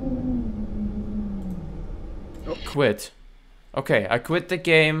 Quit. Okay, I quit the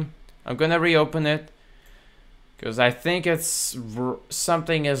game. I'm gonna reopen it. Because I think it's...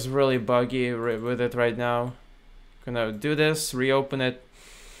 something is really buggy with it right now. Gonna do this, reopen it.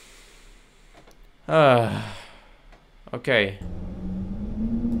 Okay.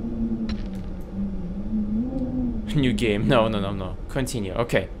 New game. No. Continue.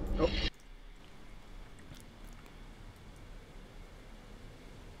 Okay. Oh.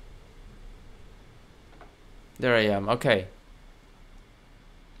 There I am. Okay.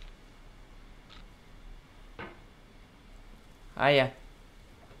 Hiya.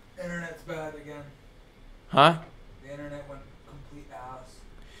 Internet's bad again. Huh? The internet went complete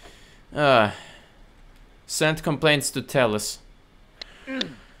ass. Send complaints to Telus.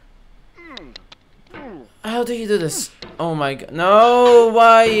 How do you do this? Oh my god. No,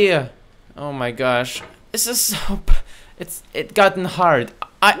 why? Oh my gosh. This is so... It gotten hard.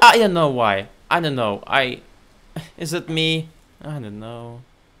 I don't know why. I don't know. Is it me? I don't know.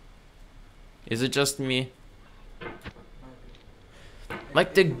 Is it just me?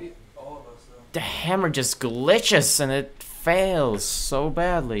 Like the hammer just glitches and it fails so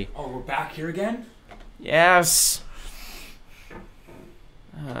badly. Oh, we're back here again? Yes.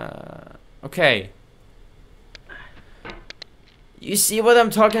 Okay. You see what I'm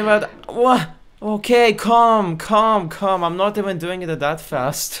talking about? What? Okay, calm. I'm not even doing it that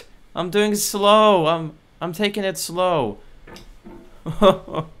fast. I'm doing it slow. I'm taking it slow.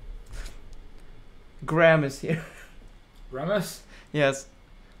 Graham is here. Remus? Yes.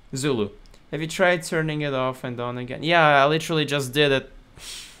 Zulu. Have you tried turning it off and on again? Yeah, I literally just did it.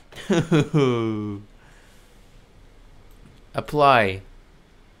 Apply.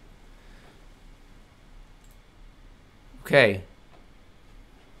 Okay.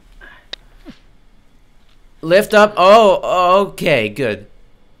 Lift up. Oh, okay, good.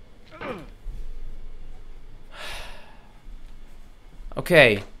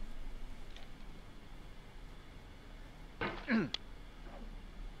 Okay.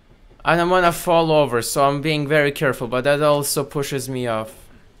 I don't want to fall over, so I'm being very careful, but that also pushes me off.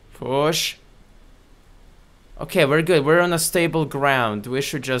 Push. Okay, we're good. We're on a stable ground. We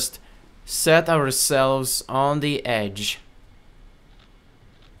should just set ourselves on the edge.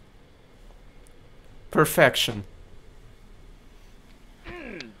 Perfection.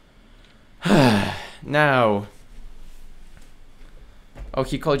 Now. Oh,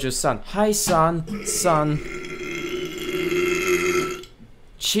 he called you son. Hi, son. Son.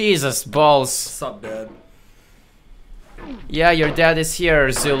 Jesus balls. What's up, Dad? Yeah, your dad is here,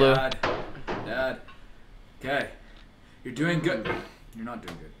 Zulu. Dad. Okay. You're doing good. You're not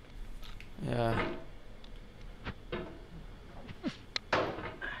doing good. Yeah.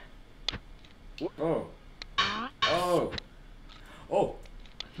 Oh. Oh. Oh.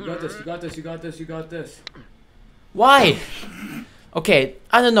 You got this, you got this, you got this, you got this. Why? Okay,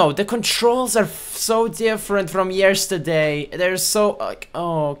 I don't know. The controls are so different from yesterday. They're so like,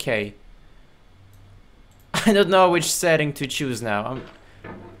 oh, okay. I don't know which setting to choose now.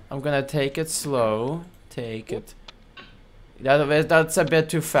 I'm gonna take it slow. Take it. That's a bit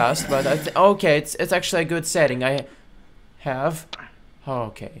too fast, but okay, it's actually a good setting. I have.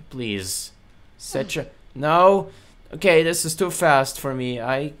 Okay, please set your. No. Okay, this is too fast for me.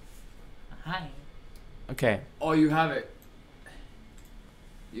 Hi. Okay. Oh, you have it.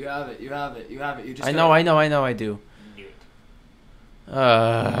 You have it, you have it, you have it. You just I know, I do.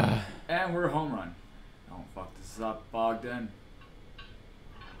 And we're home run. Don't fuck this up, Bogdan.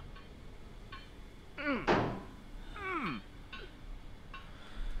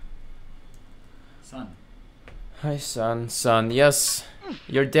 Son. Hi, son. Son, yes.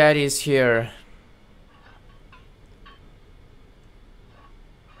 Your daddy's here.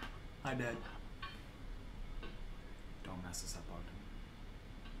 Hi, Dad. Don't mess this up, Bogdan.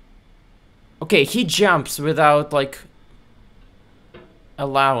 Okay, he jumps without, like,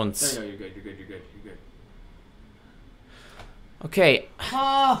 allowance. There you go, you're good, you're good, you're good, you're good. Okay.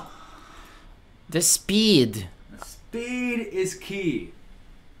 The speed. The speed is key.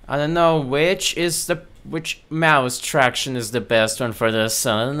 I don't know which mouse traction is the best one for this.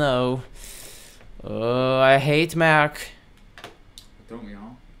 I don't know. Oh, I hate Mac. Don't we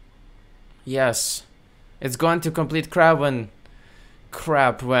all? Yes. It's going to complete crap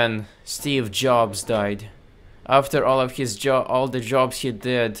when Steve Jobs died. After all of his all the jobs he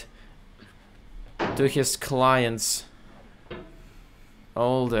did to his clients.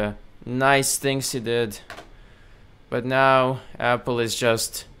 All the nice things he did. But now Apple is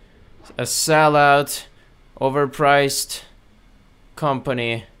just a sellout, overpriced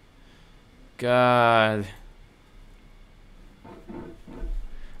company. God.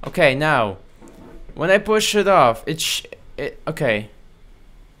 Okay, now when I push it off, okay.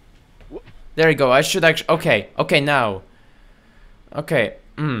 There you go. I should actually. Okay, now. Okay.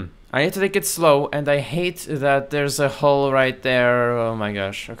 I need to take it slow, and I hate that there's a hole right there. Oh my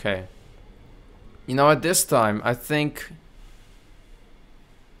gosh. Okay. You know what? This time, I think.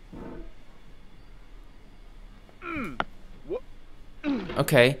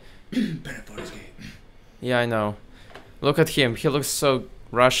 Okay. Yeah, I know. Look at him. He looks so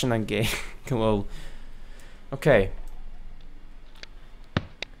Russian and gay. Lol. Okay.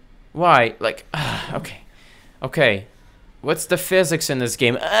 Why? Like, okay. Okay. What's the physics in this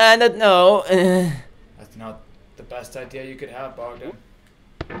game? I don't know. That's not the best idea you could have, Bogdan.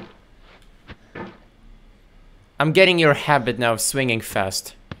 I'm getting your habit now of swinging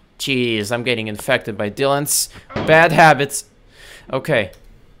fast. Jeez, I'm getting infected by Dylan's bad habits. Okay.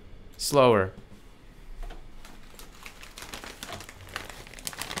 Slower.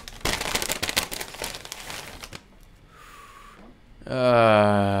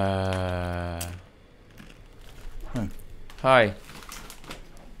 Hi.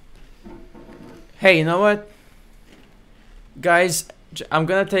 Hey, you know what? Guys, I'm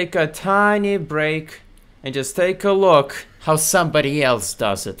gonna take a tiny break and just take a look how somebody else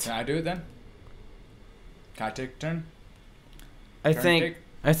does it. Can I do it then? Can I take a turn? I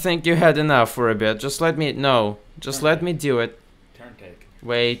think you had enough for a bit. Just let me me do it. Turn take.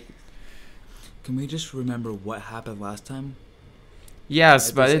 Wait. Can we just remember what happened last time?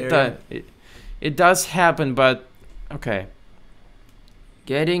 Yes, but it does happen, but okay.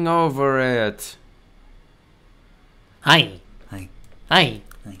 Getting over it. Hi. Hi. Hi.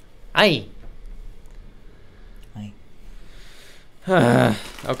 Hi. Hi. Hi.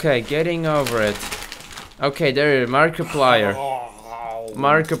 Okay, getting over it. Okay, there, Markiplier.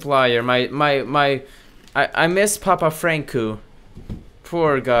 Markiplier, I miss Papa Franku.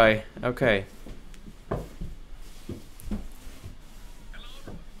 Poor guy. Okay.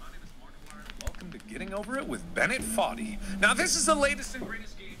 Welcome to Getting Over It with Bennett Foddy. Now this is the latest and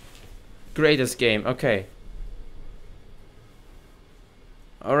greatest game. Greatest game, okay.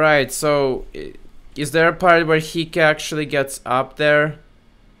 Alright, so is there a part where he actually gets up there?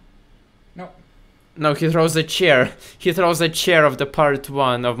 No. No, he throws a chair. He throws a chair of the part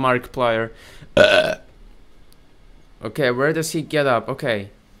 1 of Markiplier. Okay, where does he get up? Okay.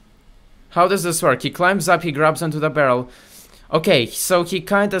 How does this work? He climbs up, he grabs onto the barrel. Okay, so he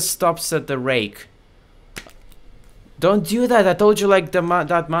kinda stops at the rake. Don't do that, I told you like that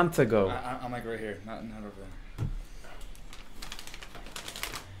month ago. I'm like right here, not over there.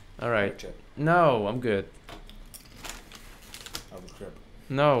 Alright. No, I'm good. Oh, the crib.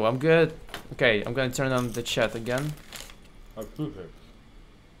 No, I'm good. Okay, I'm gonna turn on the chat again. Oh, two here.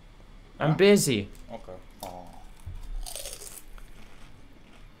 I'm busy. Okay. Oh.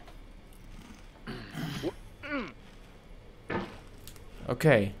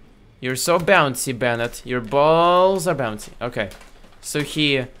 Okay. You're so bouncy, Bennett. Your balls are bouncy. Okay. So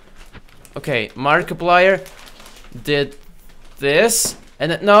he... Okay, Markiplier did this.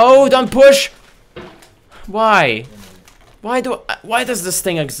 And then... No, don't push! Why? Why does this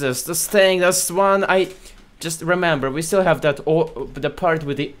thing exist? This one, I... Just remember, we still have that... the part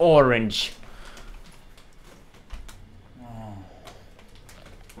with the orange.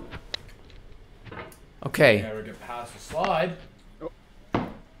 Okay. Never get past the slide.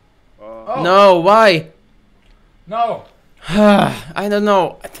 Oh. No, why? No. I don't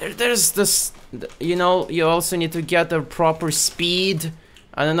know. There's this, you know, you also need to get the proper speed.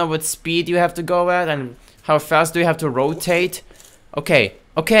 I don't know what speed you have to go at and how fast do you have to rotate. Okay,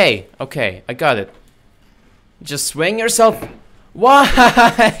 I got it. Just swing yourself.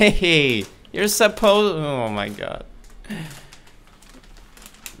 Why? You're supposed. Oh my god. I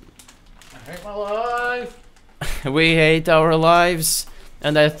hate my life. We hate our lives.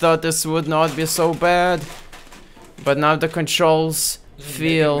 And I thought this would not be so bad. But now the controls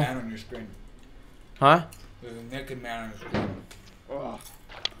feel... There's a naked man on your screen. Huh? There's a naked man on your screen. Oh.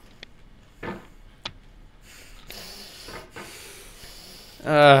 You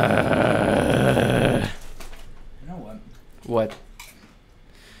know what? What?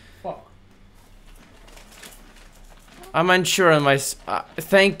 Fuck. I'm unsure of my...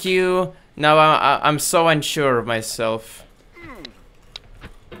 thank you. Now I'm so unsure of myself.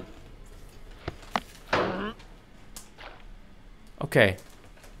 Okay.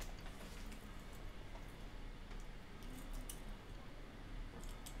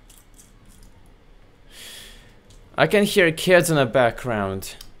 I can hear kids in the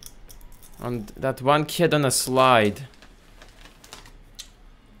background. And that one kid on a slide.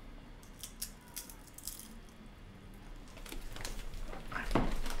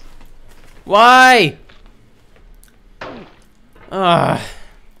 Why? Ah.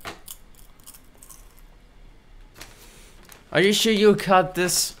 Are you sure you cut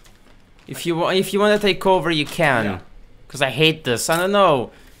this? If you want to take over, you can. Yeah. Cause I hate this. I don't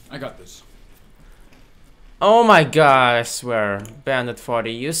know. I got this. Oh my god! I swear, Bandit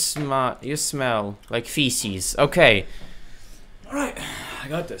 40, you smell like feces. Okay. All right, I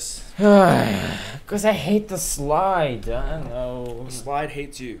got this. Cause I hate the slide. I don't know. The slide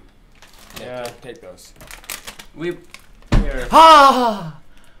hates you. Yeah. Take those. We. Here. Ah!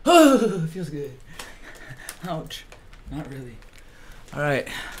 Feels good. Ouch. Not really. Alright.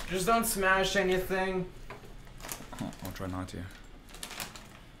 Just don't smash anything. Oh, I'll try not to.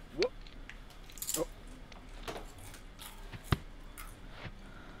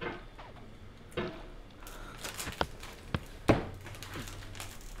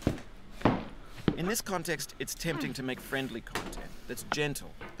 In this context, it's tempting to make friendly content that's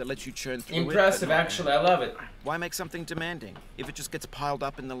gentle, that lets you churn through Impressive, it. actually. I love it. Why make something demanding if it just gets piled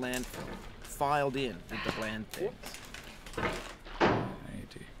up in the landfill, filed in with the bland things?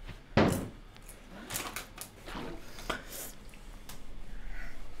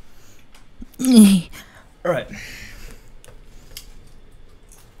 Alright.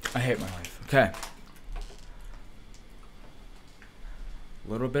 I hate my life. Okay.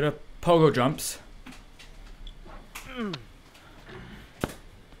 A little bit of pogo jumps.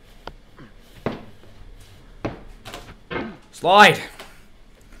 Slide!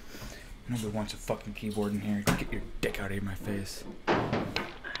 Nobody wants a fucking keyboard in here. Get your dick out of my face.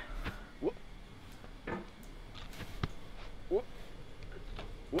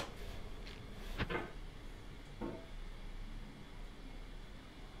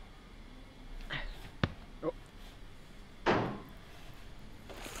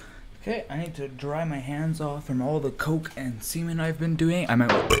 Okay, I need to dry my hands off from all the coke and semen I've been doing. I might.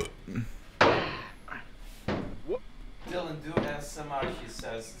 Dylan, do ASMR, he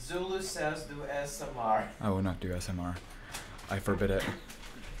says. Zulu says do ASMR. I will not do SMR. I forbid it.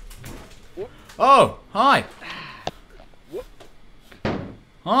 Oh, hi.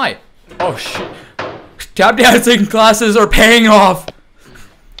 Hi. Oh shit. Tap dancing classes are paying off.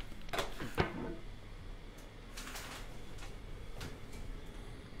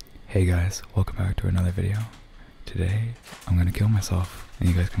 Hey guys, welcome back to another video. Today, I'm gonna kill myself, and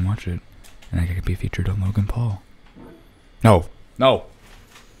you guys can watch it, and I can be featured on Logan Paul. No, no.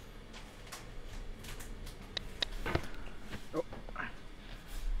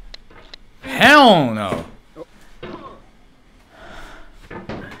 Hell no.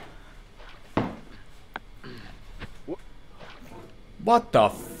 What the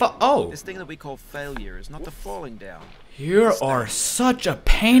fuck? Oh. This thing that we call failure is not the falling down. You are such a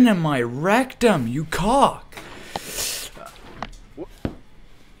pain in my rectum, you cock.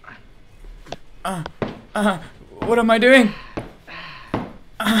 What am I doing?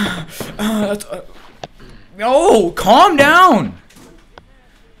 No, calm down.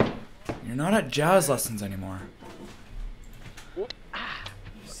 You're not at jazz lessons anymore.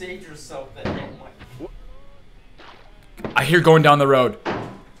 Save yourself then. I hear going down the road.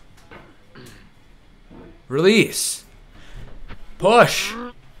 Release. Push.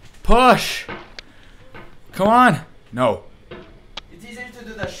 Push. Come on. No. It's easier to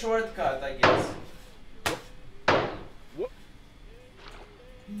do the shortcut, I guess.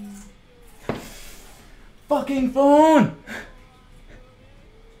 Fucking phone.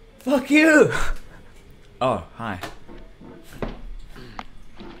 Fuck you. Oh, hi.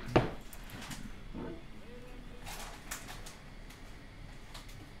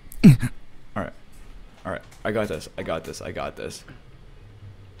 Alright. Alright. I got this. I got this. I got this.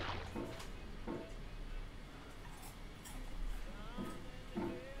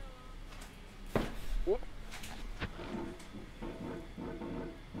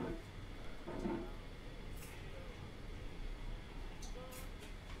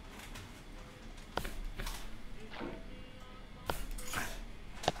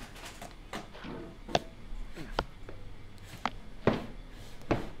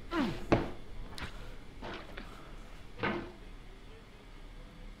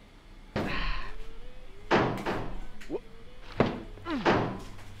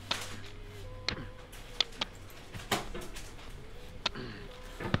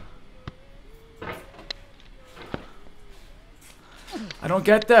 I don't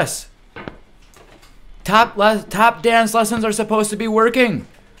get this. Tap dance lessons are supposed to be working.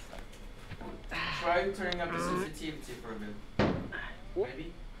 Try turning up the sensitivity for a bit.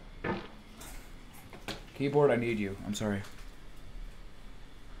 Maybe? Keyboard, I need you. I'm sorry.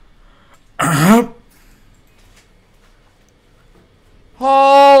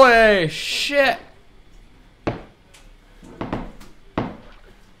 Holy shit.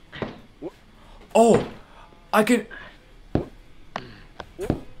 Oh, I can...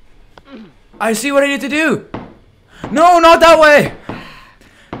 I see what I need to do. No, not that way.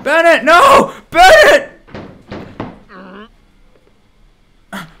 Bennett, no! Bennett!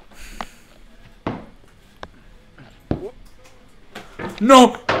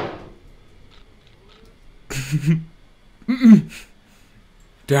 No.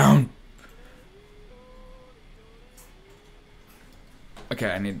 Down. Okay,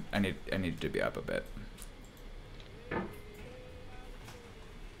 I need to be up a bit.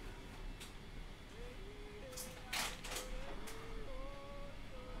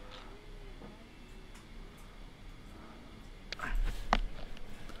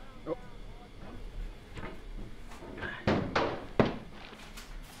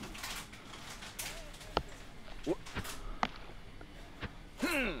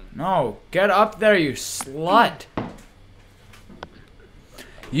 No, get up there, you slut.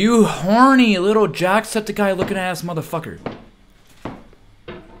 You horny little Jacksepticeye looking ass motherfucker.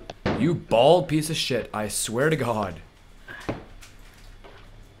 You bald piece of shit, I swear to God.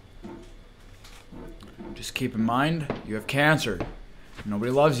 Just keep in mind, you have cancer.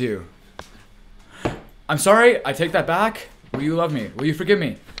 Nobody loves you. I'm sorry, I take that back. Will you love me? Will you forgive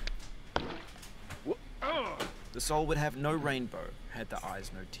me? The soul would have no rainbow had the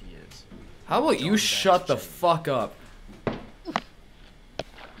eyes no tears. How about you shut the fuck up?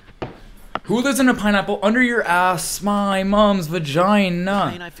 Who lives in a pineapple under your ass? My mom's The vagina.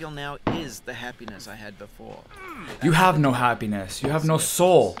 pain I feel now is the happiness I had before. You have no happiness. You have no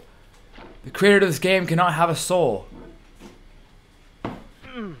soul. The creator of this game cannot have a soul.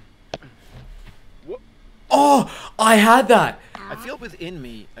 Oh, I had that. I feel within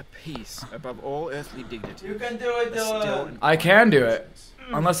me a peace above all earthly dignity. You can do it, a still Dylan. and I can do it.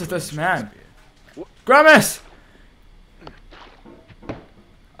 Unless it's this man. Grimace!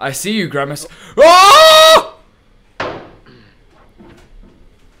 I see you, Grimace. Oh!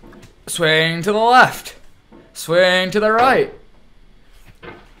 Swing to the left. Swing to the right.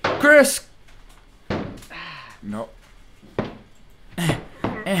 Chris. No.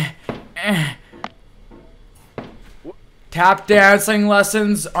 Tap dancing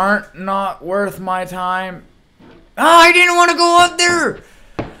lessons aren't not worth my time. Ah, I didn't want to go up there.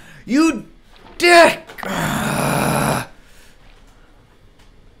 You dick.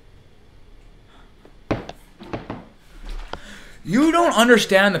 You don't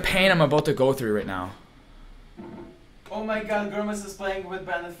understand the pain I'm about to go through right now. Oh my god, Grimace is playing with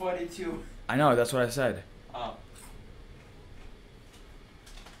Bandit 42. I know, that's what I said. Oh.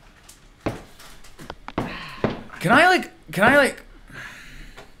 Can I like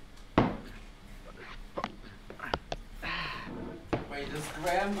Wait, is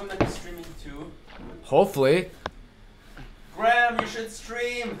Graham gonna be streaming too? hopefully, Graham, you should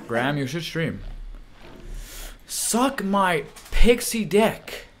stream! Graham, you should stream. Suck my pixie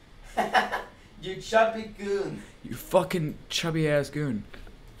dick. You chubby goon. You fucking chubby ass goon.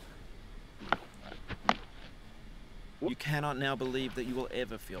 You cannot now believe that you will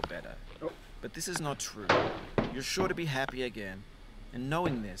ever feel better. But this is not true. You're sure to be happy again. And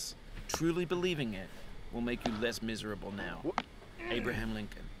knowing this, truly believing it, will make you less miserable now. Abraham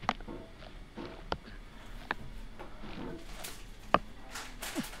Lincoln.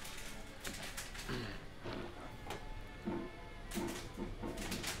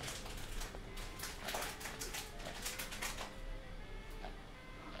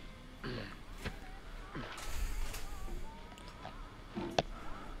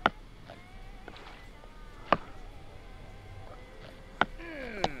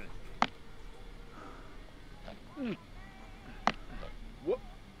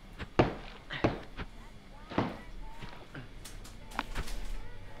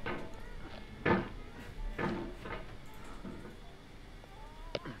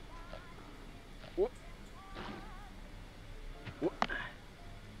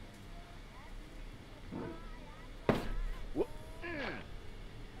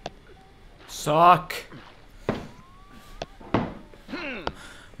 Suck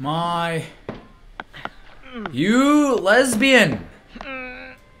my you lesbian.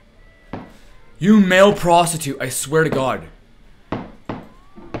 You male prostitute, I swear to God.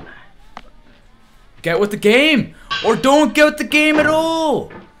 Get with the game or don't get with the game at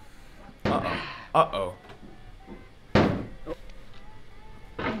all. Uh-oh.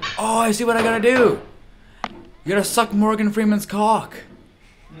 Oh, I see what I gotta do. You gotta suck Morgan Freeman's cock.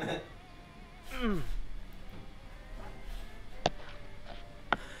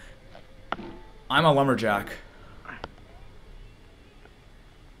 I'm a lumberjack.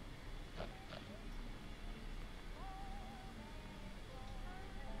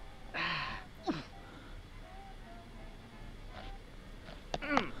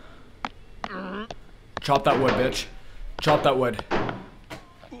 Chop that wood, bitch. Chop that wood.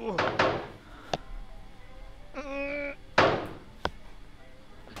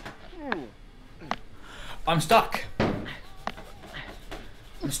 I'm stuck.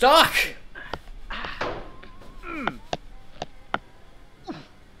 I'm stuck.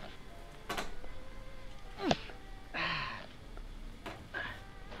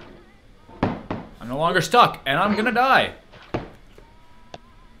 I'm no longer stuck, and I'm gonna die.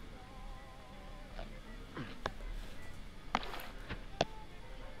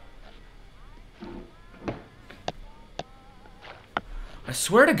 I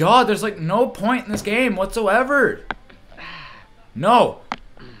swear to God, there's like no point in this game whatsoever. No.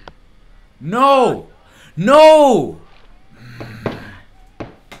 No. No.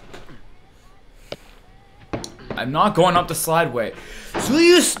 I'm not going up the slideway. So will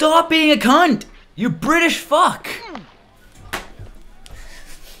you stop being a cunt? You British fuck.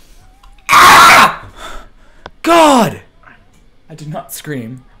 Ah! God! I did not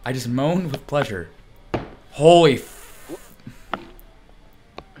scream. I just moaned with pleasure. Holy f...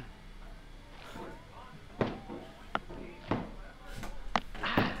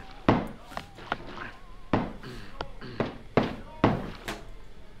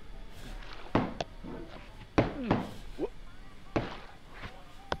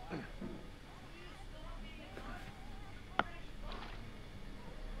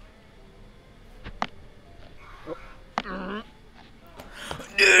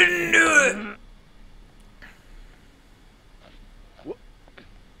 Didn't do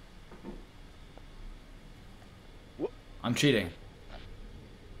it. I'm cheating.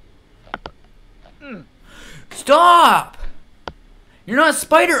 Stop! You're not a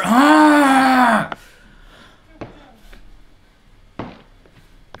spider. Ah!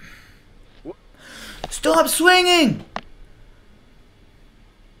 Stop swinging!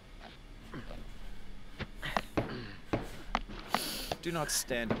 Do not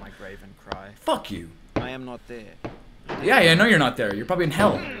stand at my grave and cry. Fuck you. I am not there. Yeah, I know you're not there. You're probably in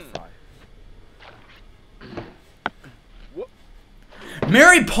hell.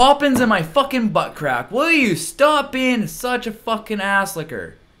 Mary Poppins in my fucking butt crack. Will you stop being such a fucking ass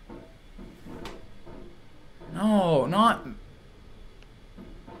licker? No, not...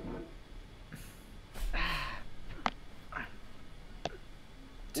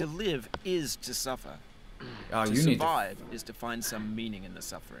 To live is to suffer. Oh, To you need to... survive is to find some meaning in the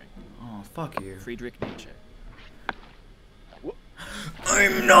suffering. Oh, fuck you. Friedrich Nietzsche.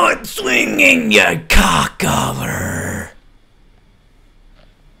 I'm not swinging, you cockcover.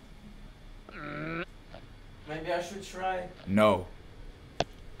 Maybe I should try. No.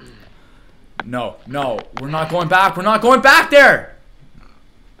 No, no. We're not going back. We're not going back there.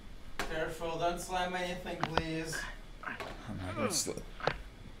 Careful, don't slam anything, please. I'm not gonna slip.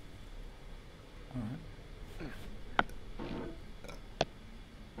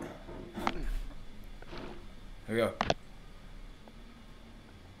 Here we go.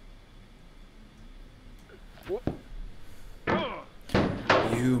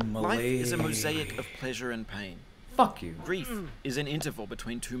 You Life is a mosaic of pleasure and pain. Fuck you. Grief is an interval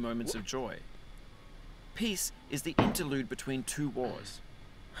between two moments of joy. Peace is the interlude between two wars.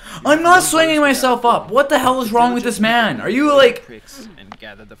 I'm not swinging myself up. What the hell is wrong with this man? Are you like... Pricks and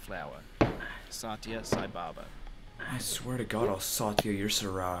gather the flower. Satya Sai Baba. I swear to God, I'll Satya your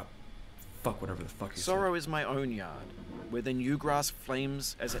Sarah. Fuck whatever the fuck you said. Sorrow is my own yard, where the new grass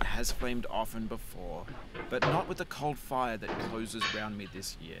flames as it has flamed often before, but not with the cold fire that closes round me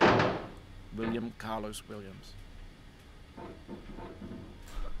this year. William Carlos Williams.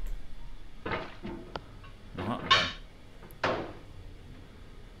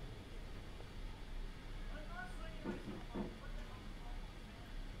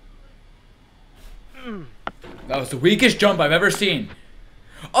 That was the weakest jump I've ever seen.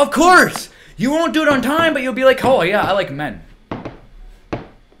 Of course! You won't do it on time, but you'll be like, oh yeah, I like men.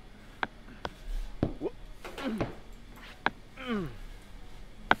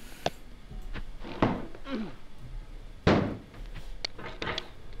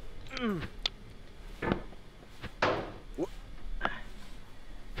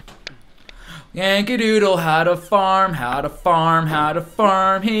 Yankee Doodle had a farm, had a farm, had a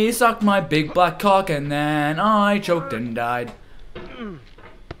farm. He sucked my big black cock and then I choked and died.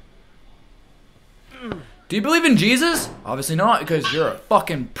 Do you believe in Jesus? Obviously not, because you're a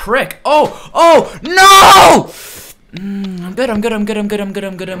fucking prick. Oh, oh, no! I'm good, I'm good, I'm good, I'm good, I'm good,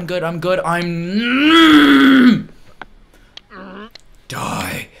 I'm good, I'm good, I'm good, I'm...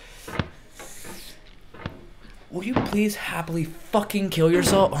 Die. Will you please happily fucking kill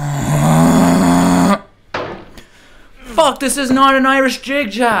yourself? Fuck, this is not an Irish jig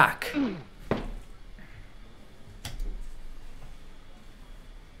jack.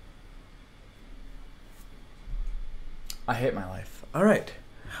 I hate my life. Alright.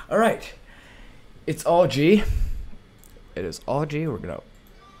 Alright. It's all G. It is all G. We're gonna...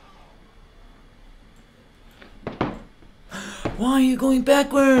 Why are you going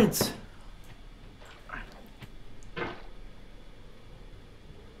backwards?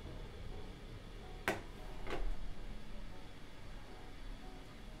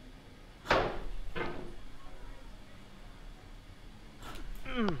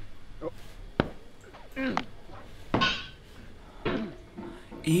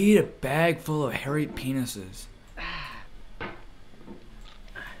 Eat a bag full of hairy penises.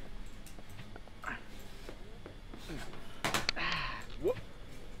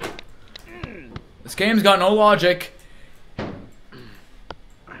 This game's got no logic.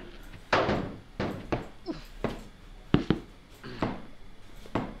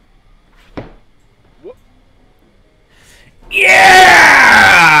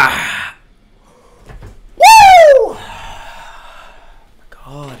 Yeah! Woo!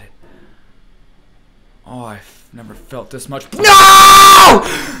 God. Oh, I've never felt this much. No!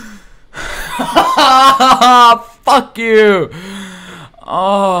 Fuck you.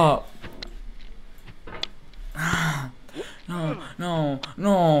 Oh. No, no,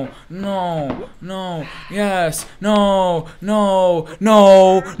 no, no, no, yes, no, no,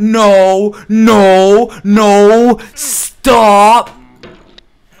 no, no, no, no, stop.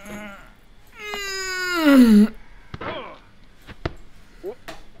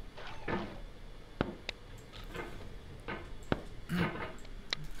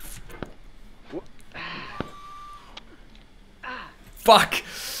 Fuck.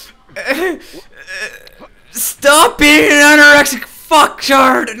 Stop being an anorexic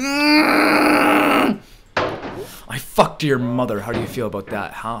fuckshard! I fucked your mother. How do you feel about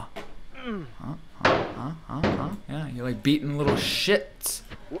that, huh? Huh? Yeah, you like beating little shits.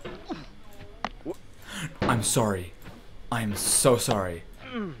 I'm sorry. I'm so sorry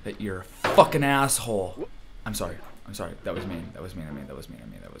that you're a fucking asshole. I'm sorry. I'm sorry. That was mean. That was mean of me. That was mean of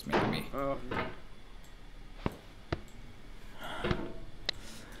me. That was mean of me.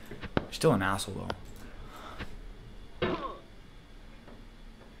 You're still an asshole, though.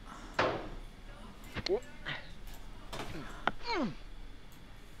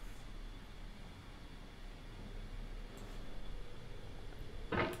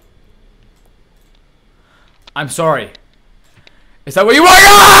 I'm sorry. Is that what you want?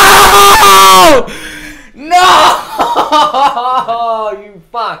 No! No! You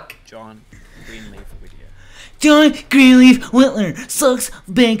fuck. John Greenleaf Whittier. John Greenleaf Whitler sucks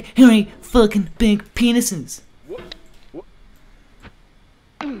big, hairy, fucking big penises.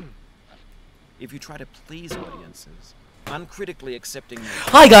 If you try to please audiences, uncritically accepting their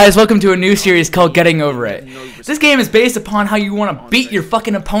Hi guys, welcome to a new series called Getting Over It. This game is based upon how you want to beat your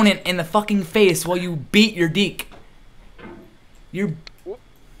fucking opponent in the fucking face while you beat your deek. You're...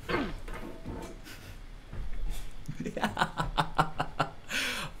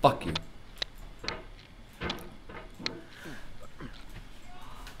 Fuck you.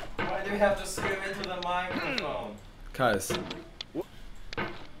 Why do you have to scream into the microphone? Cuz.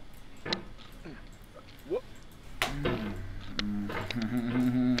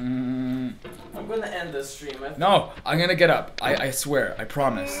 I'm gonna end the stream. No, I'm gonna get up. I swear. I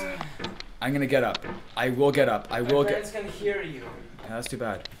promise. I'm gonna get up. I will get up. I will My get... parents can hear you. Yeah, that's too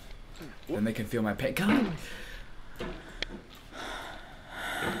bad. Then they can feel my pain. God.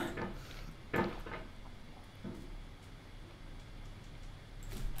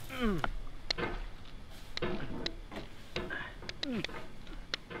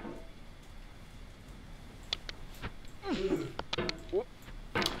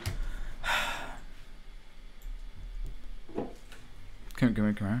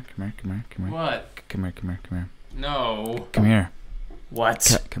 Come here. What? Come here. No. Come here.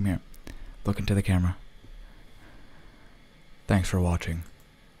 What? Come here. Look into the camera. Thanks for watching.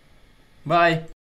 Bye.